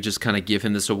 normally we would just kind of give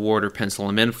him this award or pencil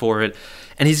him in for it,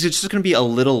 and he's just going to be a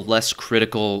little less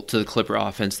critical to the Clipper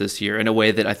offense this year in a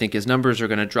way that I think his numbers are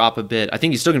going to drop a bit. I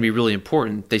think he's still going to be really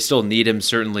important. They still need him,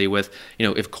 certainly, with,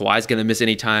 if Kawhi's going to miss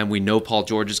any time, we know Paul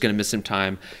George is going to miss some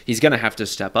time. He's going to have to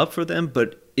step up for them,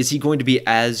 but is he going to be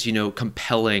as,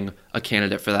 compelling a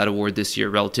candidate for that award this year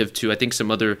relative to, I think,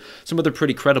 some other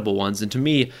pretty credible ones? And to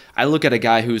me, I look at a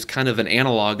guy who's kind of an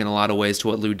analog in a lot of ways to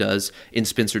what Lou does in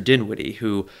Spencer Dinwiddie,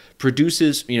 who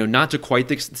produces, not to quite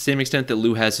the same extent that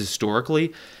Lou has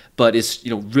historically, but is,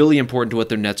 really important to what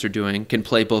their Nets are doing, can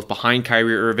play both behind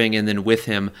Kyrie Irving and then with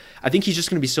him. I think he's just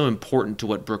going to be so important to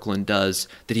what Brooklyn does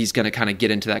that he's going to kind of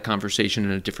get into that conversation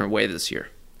in a different way this year.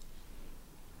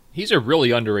 He's a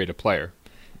really underrated player.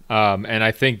 And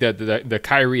I think that the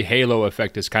Kyrie halo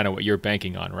effect is kind of what you're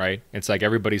banking on, right? It's like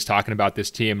everybody's talking about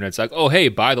this team, and it's like, oh, hey,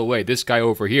 by the way, this guy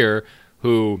over here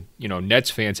who, Nets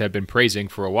fans have been praising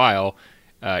for a while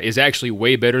is actually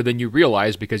way better than you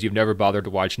realize because you've never bothered to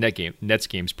watch Nets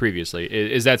games previously.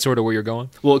 Is that sort of where you're going?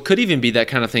 Well, it could even be that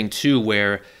kind of thing, too,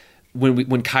 where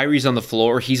when Kyrie's on the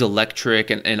floor, he's electric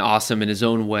and awesome in his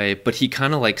own way, but he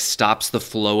kind of like stops the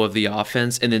flow of the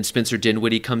offense, and then Spencer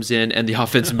Dinwiddie comes in and the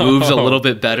offense moves a little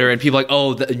bit better, and people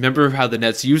are like, remember how the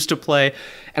Nets used to play?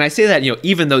 And I say that,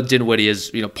 even though Dinwiddie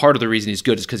is, part of the reason he's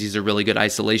good is because he's a really good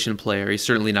isolation player. He's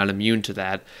certainly not immune to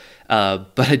that.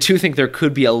 But I do think there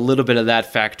could be a little bit of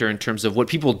that factor in terms of what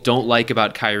people don't like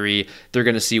about Kyrie, they're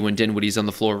going to see when Dinwiddie's on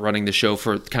the floor running the show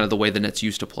for kind of the way the Nets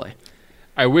used to play.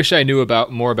 I wish I knew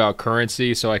more about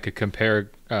currency so I could compare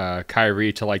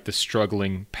Kyrie to like the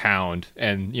struggling pound,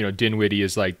 and Dinwiddie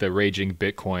is like the raging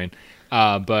Bitcoin.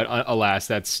 But alas,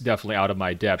 that's definitely out of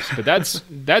my depths. But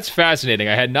that's fascinating.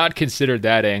 I had not considered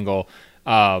that angle.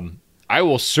 I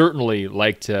will certainly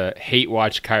like to hate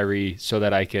watch Kyrie so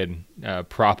that I can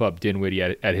prop up Dinwiddie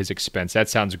at his expense. That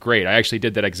sounds great. I actually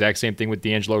did that exact same thing with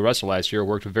D'Angelo Russell last year. It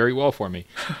worked very well for me.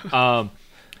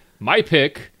 My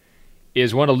pick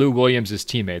is one of Lou Williams'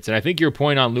 teammates. And I think your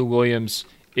point on Lou Williams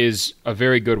is a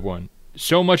very good one.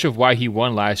 So much of why he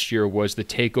won last year was the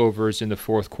takeovers in the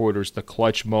fourth quarters, the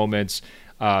clutch moments,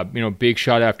 big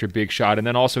shot after big shot. And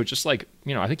then also just like,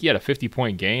 I think he had a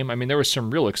 50-point game. I mean, there were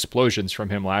some real explosions from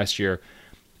him last year.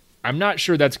 I'm not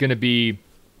sure that's going to be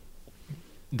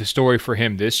the story for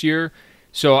him this year.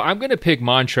 So I'm going to pick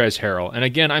Montrezl Harrell. And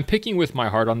again, I'm picking with my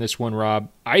heart on this one, Rob.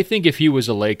 I think if he was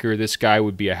a Laker, this guy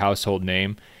would be a household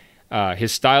name.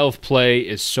 His style of play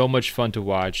is so much fun to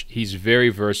watch. He's very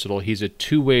versatile. He's a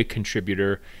two-way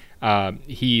contributor.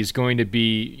 He's going to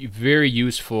be very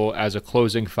useful as a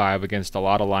closing five against a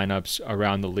lot of lineups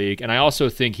around the league. And I also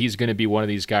think he's going to be one of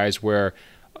these guys where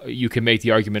you can make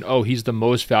the argument, he's the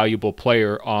most valuable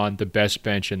player on the best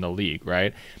bench in the league,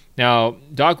 right? Now,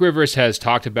 Doc Rivers has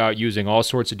talked about using all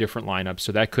sorts of different lineups,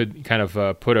 so that could kind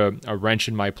of put a wrench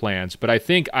in my plans. But I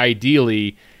think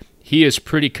ideally he is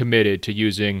pretty committed to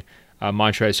using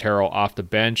Montrezl Harrell off the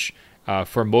bench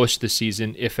for most of the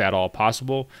season, if at all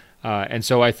possible. And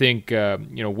so I think,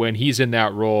 when he's in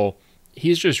that role,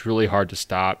 he's just really hard to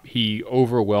stop. He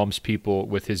overwhelms people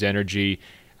with his energy.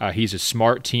 He's a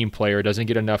smart team player, doesn't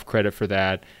get enough credit for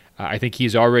that. I think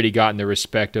he's already gotten the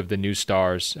respect of the new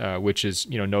stars, which is,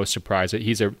 no surprise.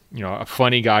 He's a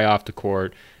funny guy off the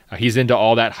court. He's into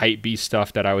all that hype beast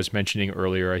stuff that I was mentioning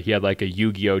earlier. He had like a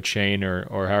Yu-Gi-Oh chain or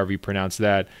however you pronounce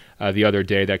that the other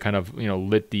day that kind of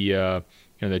lit the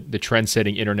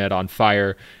trend-setting internet on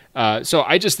fire. So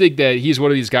I just think that he's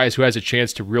one of these guys who has a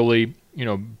chance to really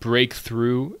break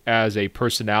through as a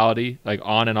personality, like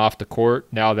on and off the court.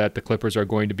 Now that the Clippers are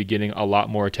going to be getting a lot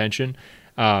more attention,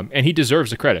 and he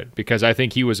deserves the credit because I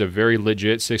think he was a very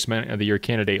legit Sixth Man of the Year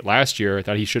candidate last year. I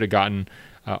thought he should have gotten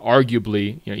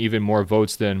arguably even more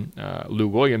votes than Lou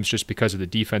Williams just because of the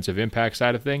defensive impact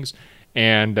side of things.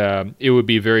 And it would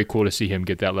be very cool to see him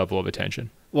get that level of attention.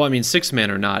 Well, I mean, sixth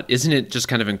man or not, isn't it just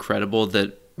kind of incredible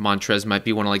that Montrez might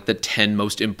be one of like the 10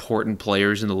 most important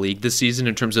players in the league this season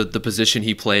in terms of the position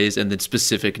he plays and the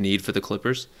specific need for the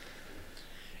Clippers?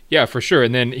 Yeah, for sure.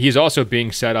 And then he's also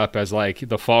being set up as like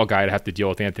the fall guy to have to deal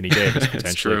with Anthony Davis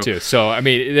potentially too. So, I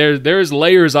mean, there's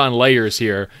layers on layers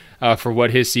here for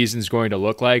what his season's going to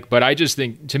look like. But I just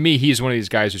think, to me, he's one of these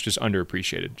guys who's just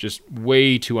underappreciated, just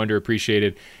way too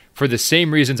underappreciated for the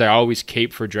same reasons I always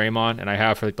cape for Draymond, and I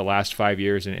have for like the last 5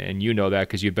 years. And you know that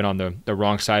because you've been on the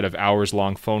wrong side of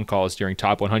hours-long phone calls during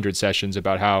Top 100 sessions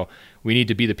about how we need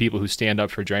to be the people who stand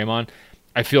up for Draymond.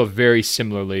 I feel very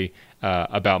similarly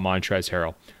about Montrezl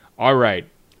Harrell. All right,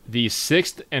 the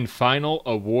sixth and final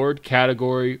award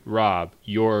category, Rob,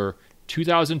 your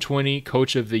 2020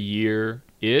 Coach of the Year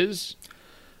is?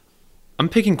 I'm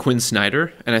picking Quinn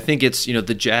Snyder, and I think it's,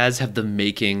 the Jazz have the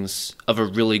makings of a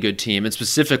really good team, and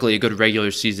specifically a good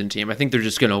regular season team. I think they're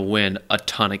just going to win a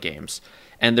ton of games.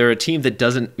 And they're a team that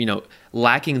doesn't,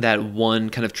 lacking that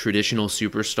one kind of traditional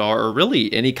superstar, or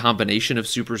really any combination of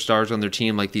superstars on their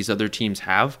team like these other teams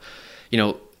have.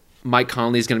 Mike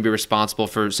Conley is going to be responsible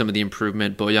for some of the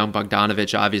improvement. Bojan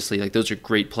Bogdanovic, obviously, like those are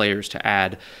great players to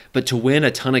add. But to win a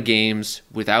ton of games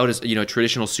without a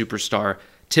traditional superstar,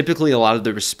 typically a lot of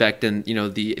the respect and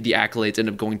the accolades end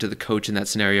up going to the coach in that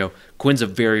scenario. Quinn's a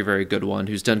very, very good one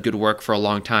who's done good work for a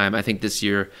long time. I think this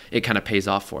year it kind of pays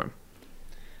off for him.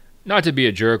 Not to be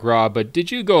a jerk, Rob, but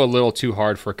did you go a little too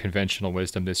hard for conventional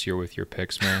wisdom this year with your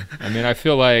picks, man? I mean, I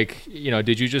feel like,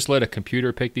 did you just let a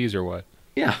computer pick these or what?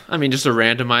 Yeah, I mean, just a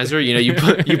randomizer.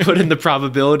 You put in the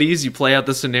probabilities, you play out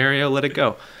the scenario, let it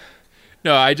go.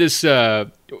 No, I just,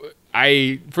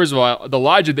 first of all, the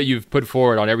logic that you've put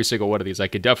forward on every single one of these, I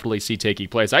could definitely see taking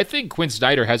place. I think Quinn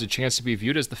Snyder has a chance to be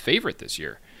viewed as the favorite this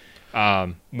year.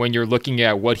 When you're looking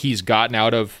at what he's gotten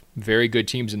out of very good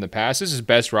teams in the past, this is his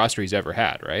best roster he's ever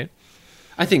had, right?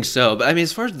 I think so. But I mean,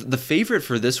 as far as the favorite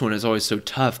for this one is always so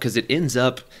tough because it ends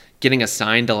up getting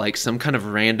assigned to like some kind of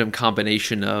random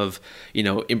combination of,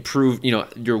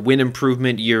 your win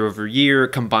improvement year over year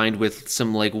combined with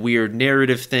some like weird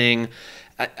narrative thing.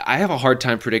 I have a hard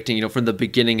time predicting, from the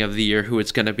beginning of the year who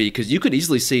it's going to be because you could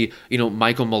easily see,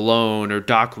 Michael Malone or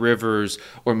Doc Rivers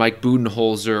or Mike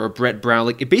Budenholzer or Brett Brown,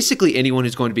 like basically anyone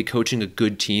who's going to be coaching a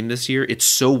good team this year. It's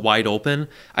so wide open.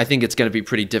 I think it's going to be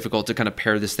pretty difficult to kind of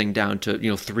pare this thing down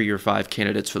to, 3 or 5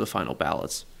 candidates for the final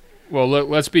ballots. Well,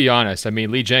 let's be honest. I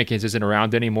mean, Lee Jenkins isn't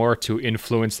around anymore to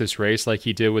influence this race like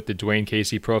he did with the Dwayne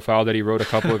Casey profile that he wrote a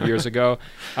couple of years ago.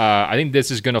 I think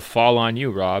this is going to fall on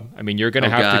you, Rob. I mean, you're going to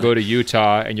have to go to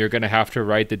Utah, and you're going to have to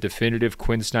write the definitive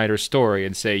Quinn Snyder story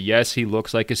and say, yes, he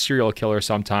looks like a serial killer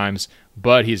sometimes,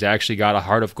 but he's actually got a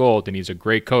heart of gold, and he's a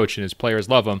great coach, and his players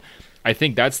love him. I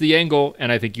think that's the angle,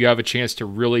 and I think you have a chance to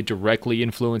really directly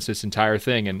influence this entire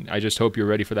thing, and I just hope you're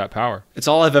ready for that power. It's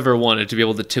all I've ever wanted, to be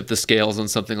able to tip the scales on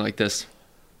something like this.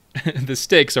 The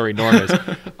stakes are enormous.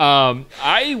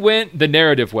 I went the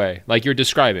narrative way, like you're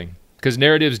describing, because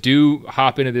narratives do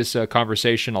hop into this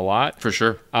conversation a lot. For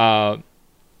sure.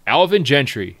 Alvin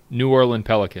Gentry, New Orleans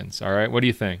Pelicans, all right? What do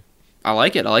you think? I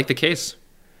like it. I like the case.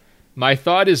 My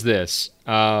thought is this.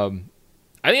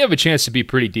 I think they have a chance to be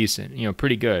pretty decent,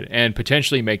 pretty good, and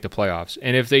potentially make the playoffs.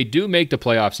 And if they do make the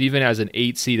playoffs, even as an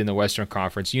 8 seed in the Western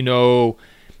Conference,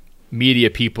 media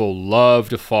people love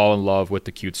to fall in love with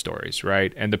the cute stories,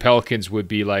 right? And the Pelicans would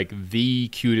be like the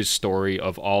cutest story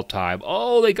of all time.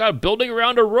 Oh, they got building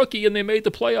around a rookie and they made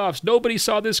the playoffs. Nobody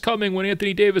saw this coming when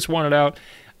Anthony Davis wanted out.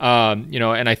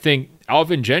 And I think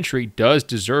Alvin Gentry does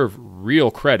deserve real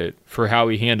credit for how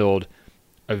he handled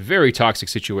a very toxic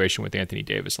situation with Anthony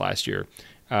Davis last year.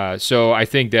 So I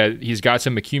think that he's got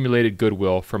some accumulated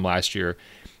goodwill from last year.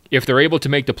 If they're able to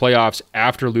make the playoffs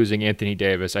after losing Anthony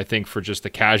Davis, I think for just the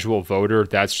casual voter,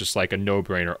 that's just like a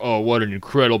no-brainer. Oh, what an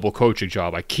incredible coaching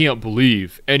job. I can't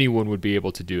believe anyone would be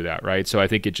able to do that, right? So I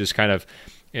think it just kind of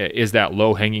is that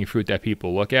low-hanging fruit that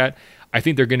people look at. I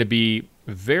think they're going to be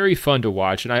very fun to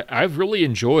watch, and I've really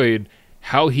enjoyed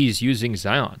how he's using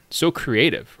Zion. So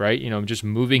creative, right? Just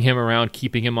moving him around,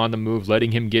 keeping him on the move,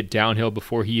 letting him get downhill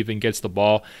before he even gets the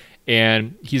ball.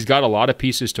 And he's got a lot of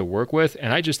pieces to work with,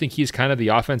 and I just think he's kind of the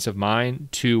offensive mind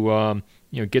to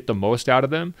get the most out of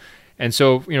them. And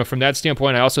so, from that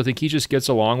standpoint, I also think he just gets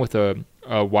along with a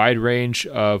wide range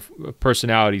of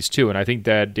personalities too. And I think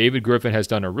that David Griffin has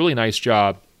done a really nice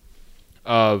job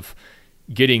of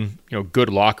getting good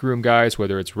locker room guys,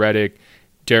 whether it's Redick,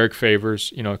 Derek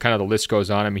Favors, kind of the list goes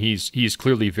on. I mean, he's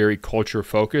clearly very culture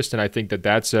focused, and I think that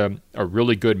that's a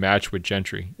really good match with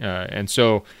Gentry. And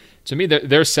so, to me,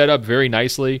 they're set up very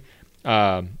nicely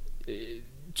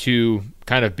to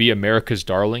kind of be America's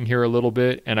darling here a little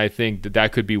bit, and I think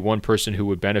that could be one person who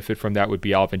would benefit from that would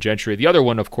be Alvin Gentry. The other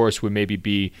one, of course, would maybe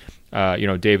be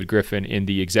David Griffin in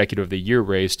the Executive of the Year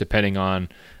race, depending on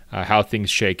how things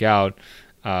shake out.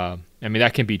 I mean,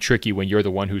 that can be tricky when you're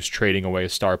the one who's trading away a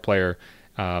star player.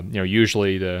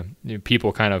 Usually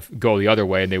people kind of go the other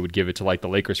way and they would give it to like the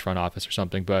Lakers front office or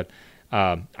something. But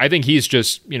I think he's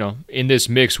just, in this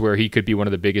mix where he could be one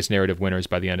of the biggest narrative winners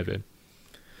by the end of it.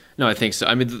 No, I think so.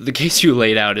 I mean, the case you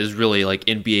laid out is really like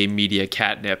NBA media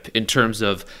catnip in terms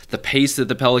of the pace that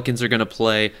the Pelicans are going to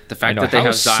play, the fact that they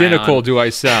have Zion. How cynical do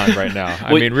I sound right now?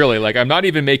 I mean, really, like I'm not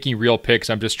even making real picks.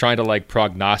 I'm just trying to like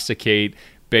prognosticate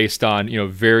based on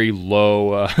very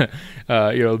low,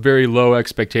 very low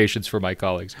expectations for my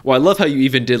colleagues. Well, I love how you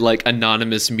even did like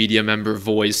anonymous media member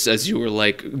voice as you were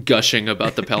like gushing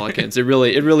about the Pelicans. It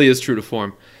really is true to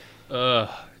form.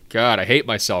 God, I hate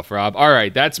myself, Rob. All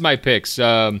right, that's my picks.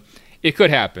 It could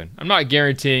happen. I'm not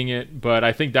guaranteeing it, but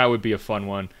I think that would be a fun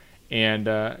one. And,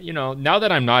 now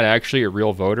that I'm not actually a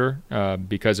real voter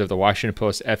because of the Washington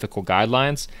Post ethical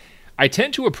guidelines, I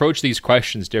tend to approach these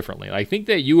questions differently. I think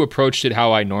that you approached it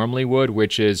how I normally would,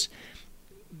 which is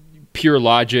pure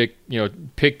logic,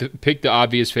 pick the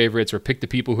obvious favorites or pick the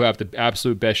people who have the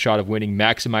absolute best shot of winning,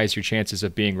 maximize your chances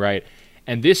of being right.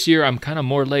 And this year, I'm kind of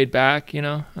more laid back,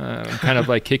 I'm kind of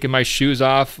like kicking my shoes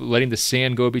off, letting the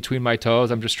sand go between my toes.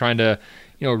 I'm just trying to,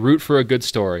 root for a good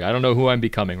story. I don't know who I'm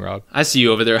becoming, Rob. I see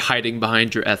you over there hiding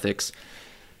behind your ethics.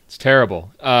 It's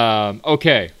terrible.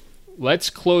 Okay,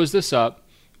 let's close this up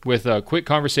with quick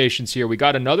conversations here. We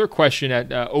got another question at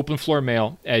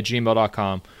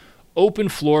openfloormail@gmail.com.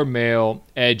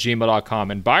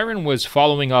 openfloormail@gmail.com. And Byron was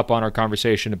following up on our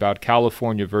conversation about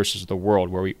California versus the world,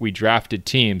 where we drafted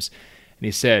teams. And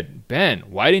he said, Ben,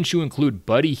 why didn't you include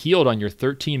Buddy Hield on your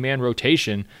 13-man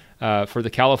rotation for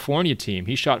the California team?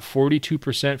 He shot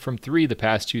 42% from three the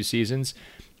past 2 seasons,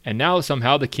 and now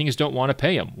somehow the Kings don't want to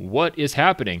pay him. What is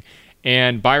happening?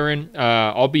 And Byron,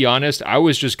 I'll be honest, I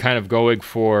was just kind of going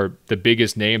for the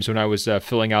biggest names when I was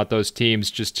filling out those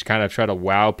teams, just to kind of try to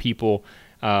wow people.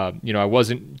 I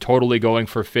wasn't totally going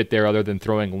for fit there other than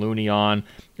throwing Looney on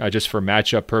just for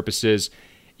matchup purposes.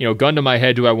 Gun to my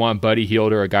head, do I want Buddy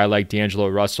Hield or a guy like D'Angelo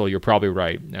Russell? You're probably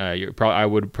right. I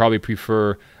would probably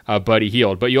prefer Buddy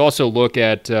Hield. But you also look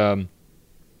at, the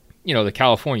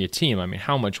California team. I mean,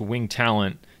 how much wing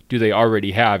talent do they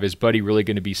already have? Is Buddy really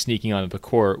going to be sneaking onto the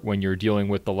court when you're dealing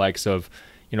with the likes of,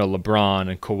 LeBron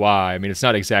and Kawhi? I mean, it's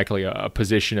not exactly a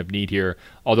position of need here,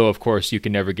 although, of course, you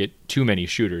can never get too many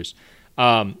shooters.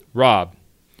 Rob,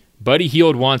 Buddy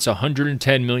Hield wants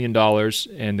 $110 million,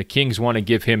 and the Kings want to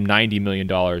give him $90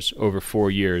 million over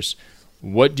 4 years.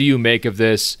 What do you make of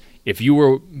this? If you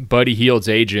were Buddy Hield's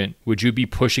agent, would you be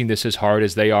pushing this as hard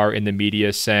as they are in the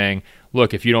media, saying,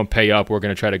 look, if you don't pay up, we're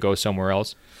going to try to go somewhere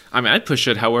else? I mean, I'd push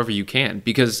it however you can,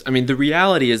 because, the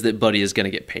reality is that Buddy is going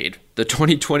to get paid. The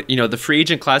 2020, the free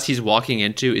agent class he's walking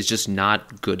into is just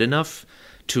not good enough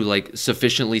to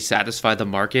sufficiently satisfy the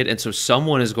market, and so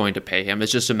someone is going to pay him.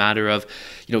 It's just a matter of,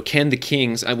 can the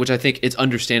Kings, which I think it's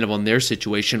understandable in their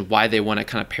situation, why they want to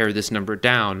kind of pare this number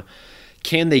down,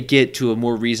 can they get to a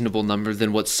more reasonable number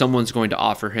than what someone's going to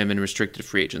offer him in restricted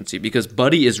free agency? Because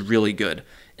Buddy is really good.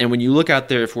 And when you look out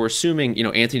there, if we're assuming,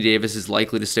 Anthony Davis is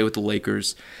likely to stay with the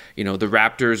Lakers, the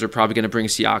Raptors are probably going to bring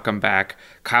Siakam back.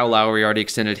 Kyle Lowry already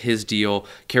extended his deal.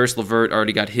 Karis LeVert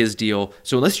already got his deal.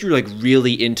 So unless you're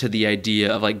really into the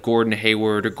idea of Gordon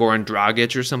Hayward or Goran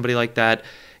Dragic or somebody like that,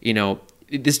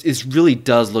 this really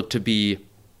does look to be,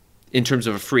 in terms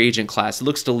of a free agent class, it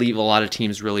looks to leave a lot of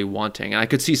teams really wanting. And I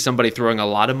could see somebody throwing a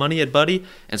lot of money at Buddy.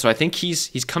 And so I think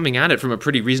he's coming at it from a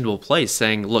pretty reasonable place,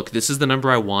 saying, look, this is the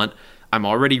number I want. I'm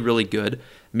already really good.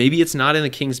 Maybe it's not in the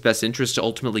Kings' best interest to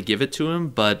ultimately give it to him,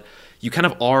 but you kind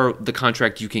of are the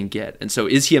contract you can get. And so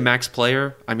is he a max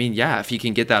player? I mean, yeah, if he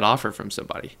can get that offer from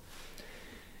somebody.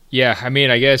 Yeah,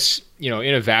 I guess, in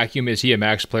a vacuum, is he a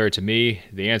max player to me?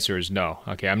 The answer is no.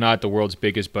 Okay, I'm not the world's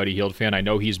biggest Buddy Hield fan. I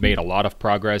know he's made a lot of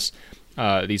progress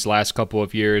these last couple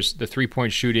of years. The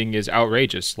three-point shooting is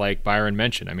outrageous, like Byron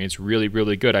mentioned. It's really,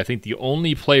 really good. I think the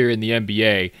only player in the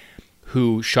NBA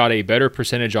who shot a better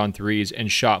percentage on threes and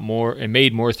shot more and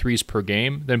made more threes per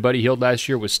game than Buddy Hield last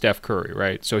year was Steph Curry,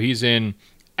 right? So he's in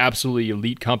absolutely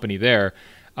elite company there.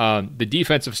 The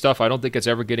defensive stuff, I don't think it's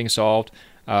ever getting solved.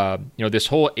 This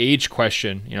whole age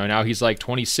question, now he's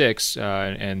 26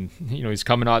 and he's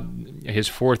coming out his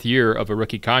 4th year of a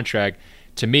rookie contract.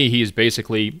 To me, he's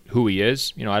basically who he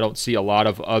is. I don't see a lot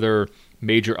of other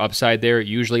major upside there.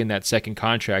 Usually in that second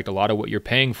contract, a lot of what you're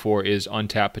paying for is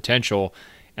untapped potential.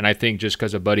 And I think just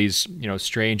because of Buddy's,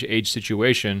 strange age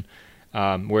situation,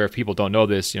 where if people don't know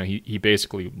this, he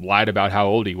basically lied about how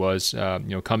old he was,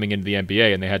 coming into the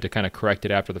NBA, and they had to kind of correct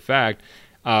it after the fact.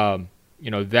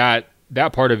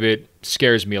 That part of it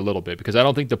scares me a little bit, because I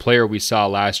don't think the player we saw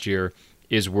last year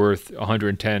is worth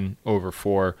 110 over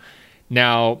 4.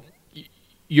 Now,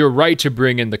 you're right to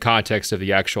bring in the context of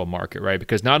the actual market, right?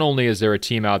 Because not only is there a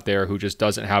team out there who just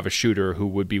doesn't have a shooter who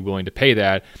would be willing to pay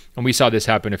that, and we saw this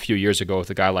happen a few years ago with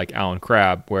a guy like Alan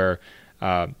Crabb, where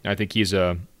I think he's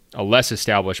a less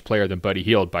established player than Buddy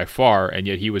Hield by far, and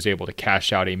yet he was able to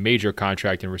cash out a major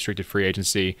contract in restricted free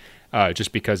agency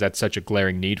just because that's such a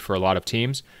glaring need for a lot of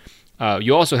teams.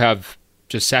 You also have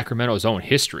just Sacramento's own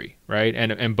history, right?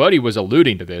 And Buddy was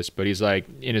alluding to this, but he's like,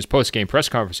 in his post-game press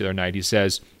conference the other night, he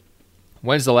says,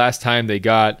 when's the last time they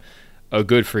got a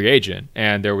good free agent?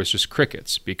 And there was just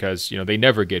crickets because, they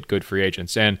never get good free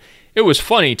agents. And it was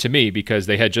funny to me because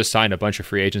they had just signed a bunch of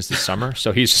free agents this summer.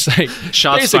 So he's just like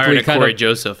shots fired at Corey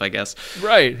Joseph, I guess.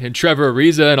 Right. And Trevor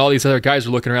Ariza and all these other guys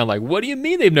were looking around like, what do you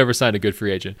mean they've never signed a good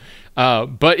free agent?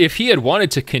 But if he had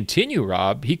wanted to continue,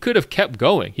 Rob, he could have kept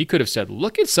going. He could have said,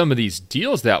 look at some of these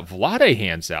deals that Vlade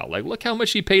hands out. Like, look how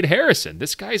much he paid Harrison.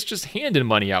 This guy's just handing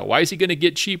money out. Why is he going to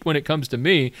get cheap when it comes to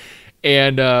me?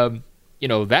 And,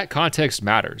 that context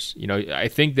matters. I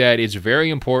think that it's very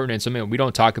important and something that we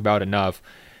don't talk about enough.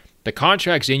 The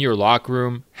contracts in your locker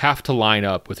room have to line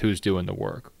up with who's doing the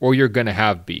work, or you're going to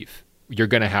have beef. You're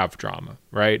going to have drama,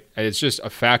 right? It's just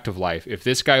a fact of life. If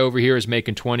this guy over here is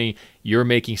making 20, you're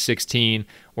making 16,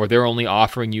 or they're only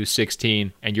offering you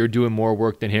 16, and you're doing more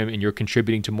work than him, and you're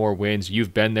contributing to more wins,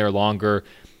 you've been there longer,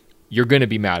 you're going to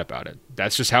be mad about it.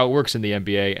 That's just how it works in the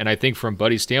NBA. And I think from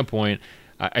Buddy's standpoint,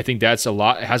 I think has a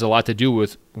lot to do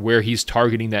with where he's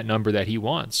targeting that number that he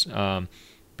wants.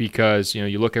 Because,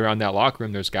 you look around that locker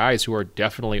room, there's guys who are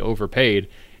definitely overpaid.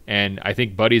 And I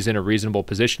think Buddy's in a reasonable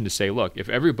position to say, look, if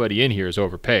everybody in here is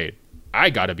overpaid,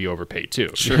 I got to be overpaid too.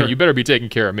 Sure. You better be taking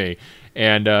care of me.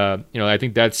 And, I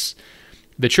think that's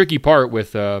the tricky part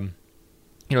with, some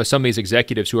of these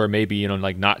executives who are maybe,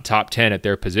 like not top 10 at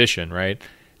their position, right?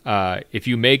 If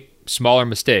you make smaller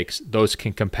mistakes, those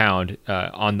can compound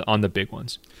on the big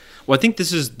ones. Well, I think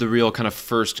this is the real kind of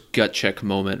first gut check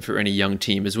moment for any young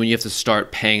team is when you have to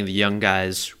start paying the young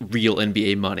guys real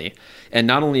NBA money. And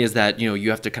not only is that, you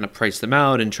have to kind of price them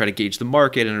out and try to gauge the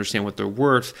market and understand what they're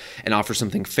worth and offer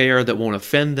something fair that won't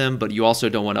offend them, but you also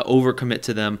don't want to overcommit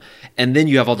to them. And then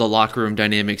you have all the locker room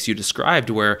dynamics you described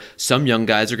where some young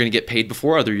guys are going to get paid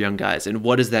before other young guys. And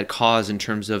what does that cause in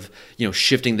terms of,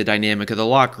 shifting the dynamic of the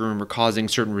locker room or causing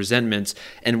certain resentments?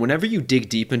 And whenever you dig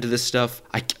deep into this stuff,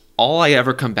 all I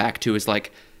ever come back to is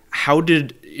like, how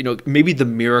did, maybe the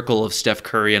miracle of Steph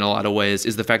Curry in a lot of ways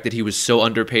is the fact that he was so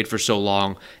underpaid for so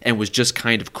long and was just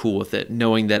kind of cool with it,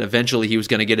 knowing that eventually he was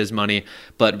going to get his money,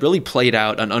 but really played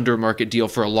out an under-market deal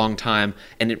for a long time,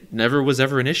 and it never was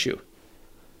ever an issue.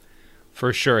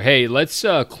 For sure. Hey, let's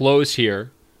close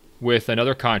here with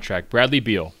another contract, Bradley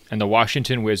Beal and the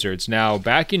Washington Wizards. Now,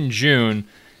 back in June,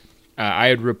 I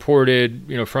had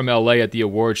reported, from LA at the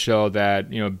award show that,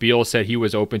 Beal said he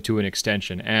was open to an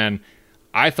extension. And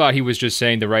I thought he was just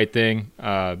saying the right thing,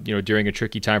 during a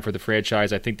tricky time for the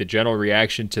franchise. I think the general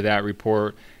reaction to that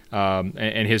report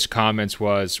and his comments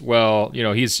was, well,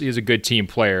 he's a good team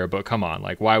player, but come on,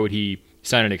 like, why would he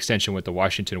sign an extension with the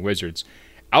Washington Wizards?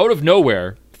 Out of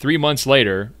nowhere, 3 months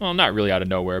later, well, not really out of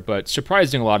nowhere, but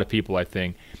surprising a lot of people, I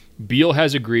think, Beal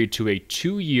has agreed to a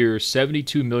 2-year,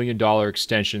 $72 million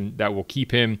extension that will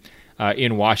keep him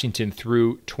in Washington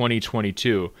through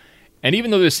 2022. And even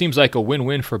though this seems like a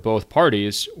win-win for both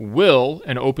parties, Will,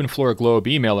 an Open Floor Globe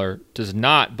emailer, does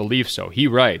not believe so. He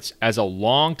writes, as a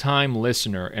longtime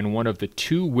listener and one of the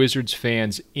 2 Wizards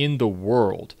fans in the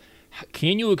world,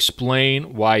 can you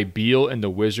explain why Beal and the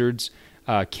Wizards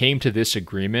came to this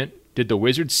agreement? Did the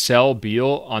Wizards sell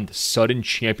Beal on the sudden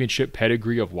championship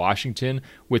pedigree of Washington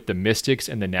with the Mystics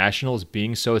and the Nationals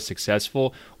being so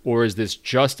successful? Or is this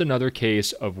just another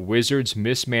case of Wizards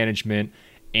mismanagement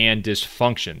and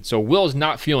dysfunction? So Will's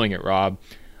not feeling it, Rob.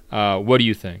 What do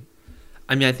you think?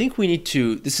 I think we need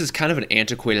to, this is kind of an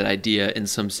antiquated idea in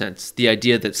some sense. The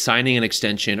idea that signing an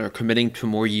extension or committing to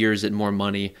more years and more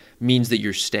money means that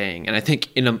you're staying. And I think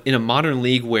in a modern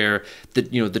league where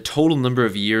the total number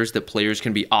of years that players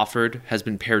can be offered has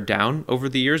been pared down over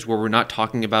the years, where we're not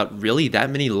talking about really that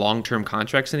many long-term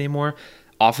contracts anymore.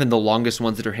 Often the longest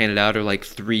ones that are handed out are like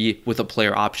 3 with a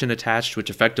player option attached, which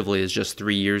effectively is just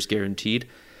 3 years guaranteed.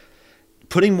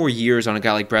 Putting more years on a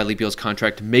guy like Bradley Beal's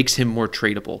contract makes him more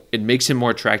tradable. It makes him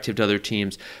more attractive to other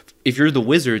teams. If you're the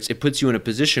Wizards, it puts you in a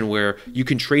position where you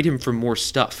can trade him for more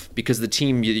stuff because the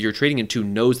team you're trading into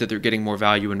knows that they're getting more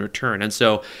value in return. And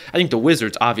so I think the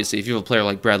Wizards, obviously, if you have a player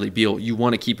like Bradley Beal, you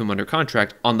want to keep him under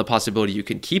contract on the possibility you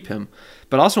can keep him,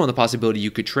 but also on the possibility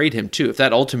you could trade him too. If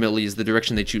that ultimately is the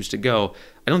direction they choose to go,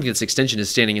 I don't think this extension is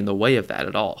standing in the way of that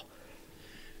at all.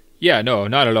 Yeah, no,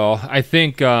 not at all. I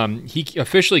think he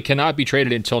officially cannot be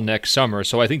traded until next summer.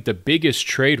 So I think the biggest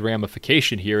trade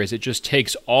ramification here is it just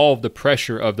takes all of the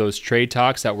pressure of those trade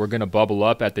talks that were going to bubble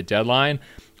up at the deadline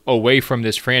away from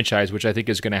this franchise, which I think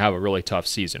is going to have a really tough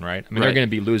season, right? I mean, they're going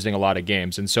to be losing a lot of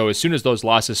games. And so as soon as those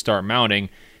losses start mounting,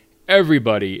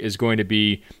 everybody is going to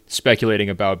be speculating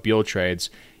about Beal trades.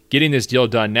 Getting this deal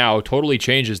done now totally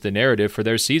changes the narrative for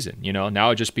their season. Now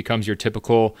it just becomes your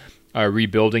typical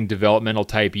rebuilding developmental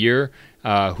type year.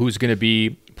 Who's going to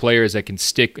be players that can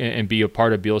stick and be a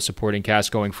part of Beal's supporting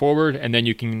cast going forward, and then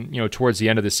you can, towards the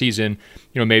end of the season,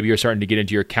 maybe you're starting to get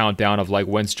into your countdown of like,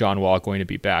 when's John Wall going to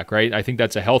be back, right? I think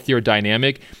that's a healthier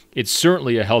dynamic. It's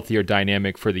certainly a healthier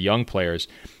dynamic for the young players.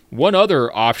 One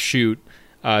other offshoot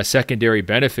secondary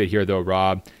benefit here, though,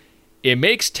 Rob, it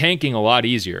makes tanking a lot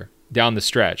easier down the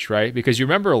stretch, right? Because you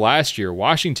remember last year,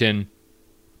 Washington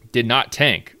did not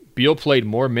tank. Beal played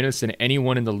more minutes than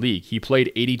anyone in the league. He played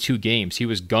 82 games. He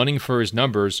was gunning for his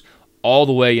numbers all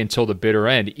the way until the bitter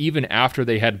end, even after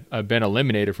they had been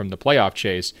eliminated from the playoff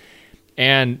chase.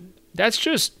 And that's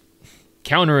just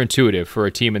counterintuitive for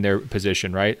a team in their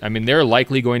position, right? I mean, they're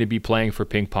likely going to be playing for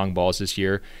ping pong balls this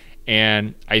year.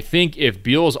 And I think if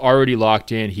Beal's already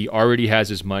locked in, he already has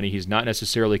his money. He's not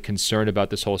necessarily concerned about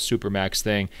this whole Supermax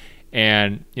thing.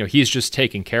 And, he's just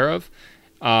taken care of.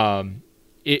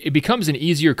 It becomes an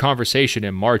easier conversation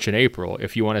in March and April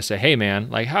if you want to say, hey, man,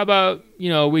 like, how about,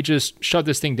 we just shut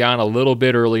this thing down a little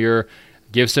bit earlier,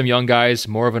 give some young guys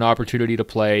more of an opportunity to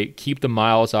play, keep the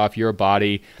miles off your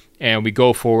body, and we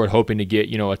go forward hoping to get,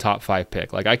 a top 5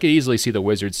 pick. Like, I could easily see the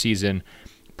Wizards season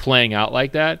playing out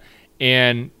like that.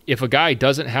 And if a guy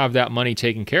doesn't have that money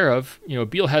taken care of,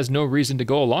 Beal has no reason to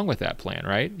go along with that plan,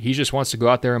 right? He just wants to go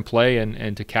out there and play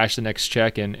and to cash the next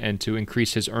check and to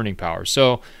increase his earning power.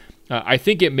 So I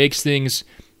think it makes things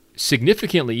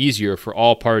significantly easier for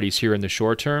all parties here in the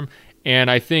short term.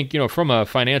 And I think, from a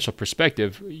financial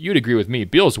perspective, you'd agree with me,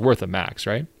 Beal's worth a max,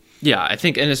 right? Yeah, I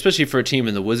think, and especially for a team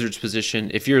in the Wizards position,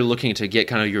 if you're looking to get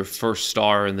kind of your first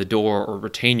star in the door or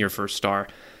retain your first star,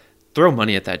 throw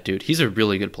money at that dude. He's a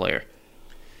really good player.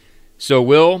 So,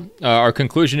 Will, our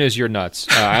conclusion is you're nuts.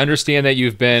 I understand that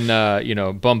you've been,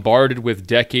 bombarded with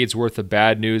decades worth of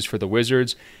bad news for the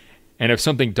Wizards. And if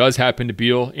something does happen to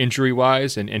Beal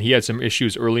injury-wise, and he had some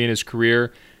issues early in his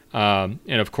career, and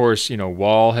of course,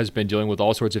 Wall has been dealing with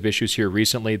all sorts of issues here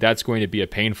recently, that's going to be a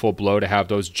painful blow to have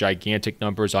those gigantic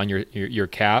numbers on your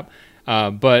cap.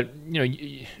 But,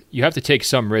 you have to take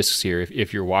some risks here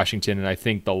if you're Washington. And I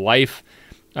think the life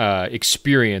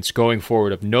experience going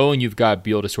forward of knowing you've got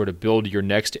Beal to sort of build your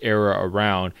next era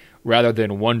around, rather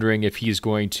than wondering if he's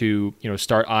going to,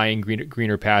 start eyeing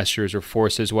greener pastures or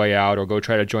force his way out or go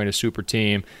try to join a super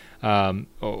team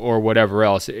or whatever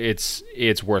else. It's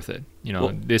worth it.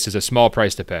 This is a small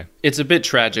price to pay. It's a bit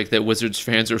tragic that Wizards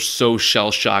fans are so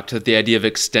shell-shocked that the idea of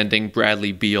extending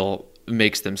Bradley Beal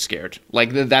makes them scared.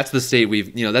 Like, that's the state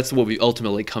that's what we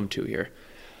ultimately come to here.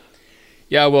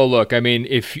 Yeah, well, look, I mean,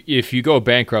 if you go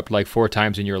bankrupt like 4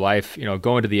 times in your life,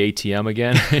 going to the ATM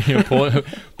again,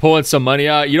 pulling some money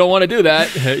out, you don't want to do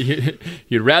that.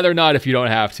 You'd rather not if you don't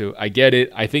have to. I get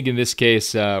it. I think in this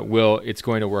case, Will, it's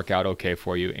going to work out okay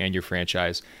for you and your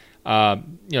franchise.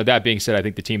 That being said, I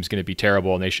think the team's going to be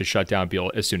terrible and they should shut down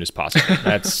Beal as soon as possible.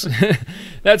 That's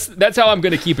how I'm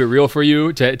going to keep it real for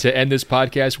you to end this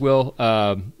podcast, Will.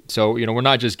 So, we're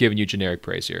not just giving you generic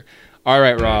praise here. All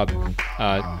right, Rob,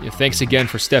 thanks again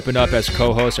for stepping up as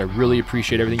co-host. I really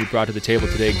appreciate everything you brought to the table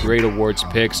today. Great awards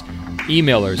picks.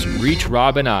 Emailers, reach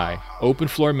Rob and I,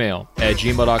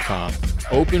 openfloormail@gmail.com,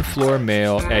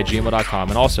 openfloormail@gmail.com.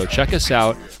 And also check us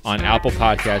out on Apple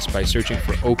Podcasts by searching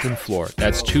for Open Floor.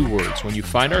 That's 2 words. When you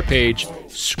find our page,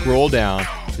 scroll down.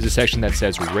 There's a section that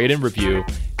says rate and review.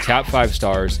 Tap 5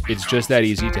 stars. It's just that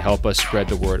easy to help us spread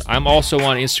the word. I'm also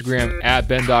on Instagram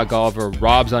 @Ben.Golliver.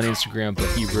 Rob's on Instagram, but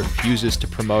he refuses to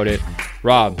promote it.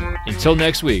 Rob, until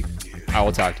next week, I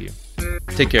will talk to you.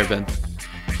 Take care, Ben.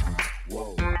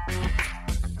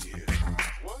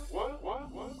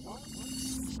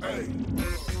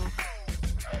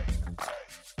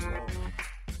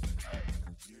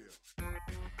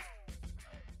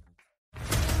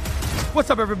 What's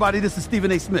up, everybody? This is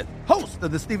Stephen A. Smith, host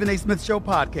of the Stephen A. Smith Show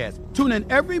podcast. Tune in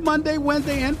every Monday,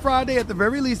 Wednesday, and Friday at the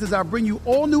very least as I bring you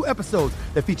all new episodes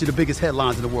that feature the biggest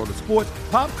headlines in the world of sports,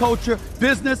 pop culture,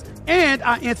 business, and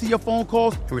I answer your phone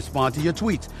calls and respond to your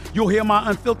tweets. You'll hear my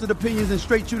unfiltered opinions and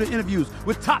straight-shooter interviews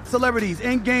with top celebrities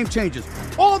and game changers.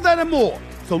 All that and more.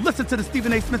 So listen to the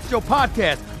Stephen A. Smith Show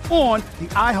podcast on the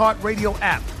iHeartRadio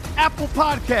app, Apple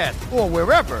Podcasts, or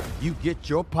wherever you get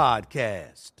your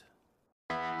podcasts.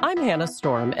 I'm Hannah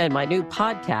Storm, and my new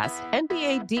podcast,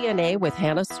 NBA DNA with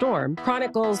Hannah Storm,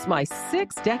 chronicles my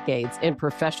 6 decades in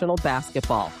professional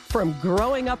basketball. From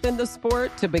growing up in the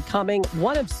sport to becoming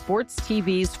one of sports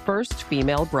TV's first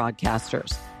female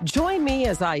broadcasters. Join me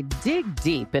as I dig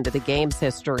deep into the game's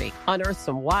history, unearth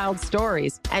some wild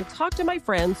stories, and talk to my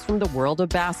friends from the world of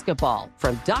basketball,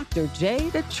 from Dr.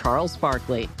 J to Charles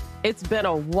Barkley. It's been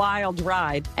a wild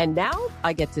ride, and now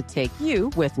I get to take you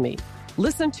with me.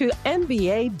 Listen to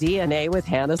NBA DNA with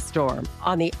Hannah Storm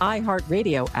on the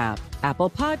iHeartRadio app, Apple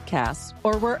Podcasts,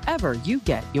 or wherever you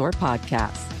get your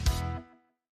podcasts.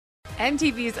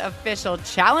 MTV's official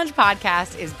Challenge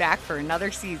podcast is back for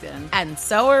another season. And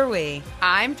so are we.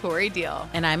 I'm Tori Deal.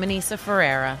 And I'm Anissa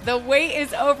Ferreira. The wait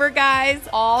is over, guys.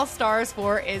 All Stars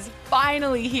 4 is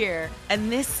finally here. And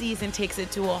this season takes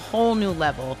it to a whole new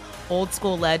level. Old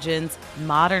school legends,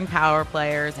 modern power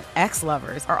players, and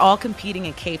ex-lovers are all competing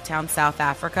in Cape Town, South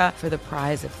Africa for the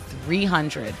prize of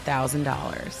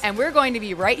 $300,000. And we're going to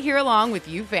be right here along with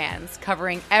you fans,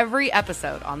 covering every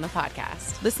episode on the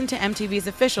podcast. Listen to MTV's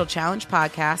official Challenge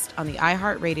podcast on the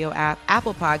iHeartRadio app,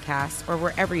 Apple Podcasts, or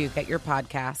wherever you get your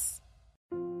podcasts.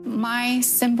 My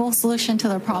simple solution to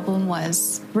the problem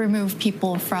was remove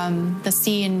people from the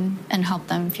scene and help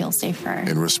them feel safer.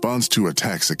 In response to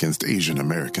attacks against Asian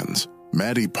Americans,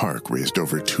 Maddie Park raised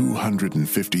over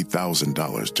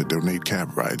 $250,000 to donate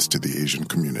cab rides to the Asian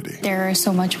community. There is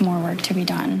so much more work to be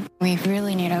done. We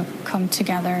really need to come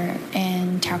together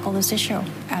and tackle this issue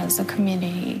as a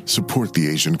community. Support the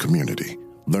Asian community.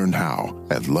 Learn how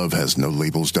at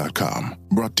lovehasnolabels.com.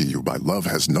 Brought to you by Love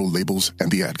Has No Labels and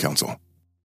the Ad Council.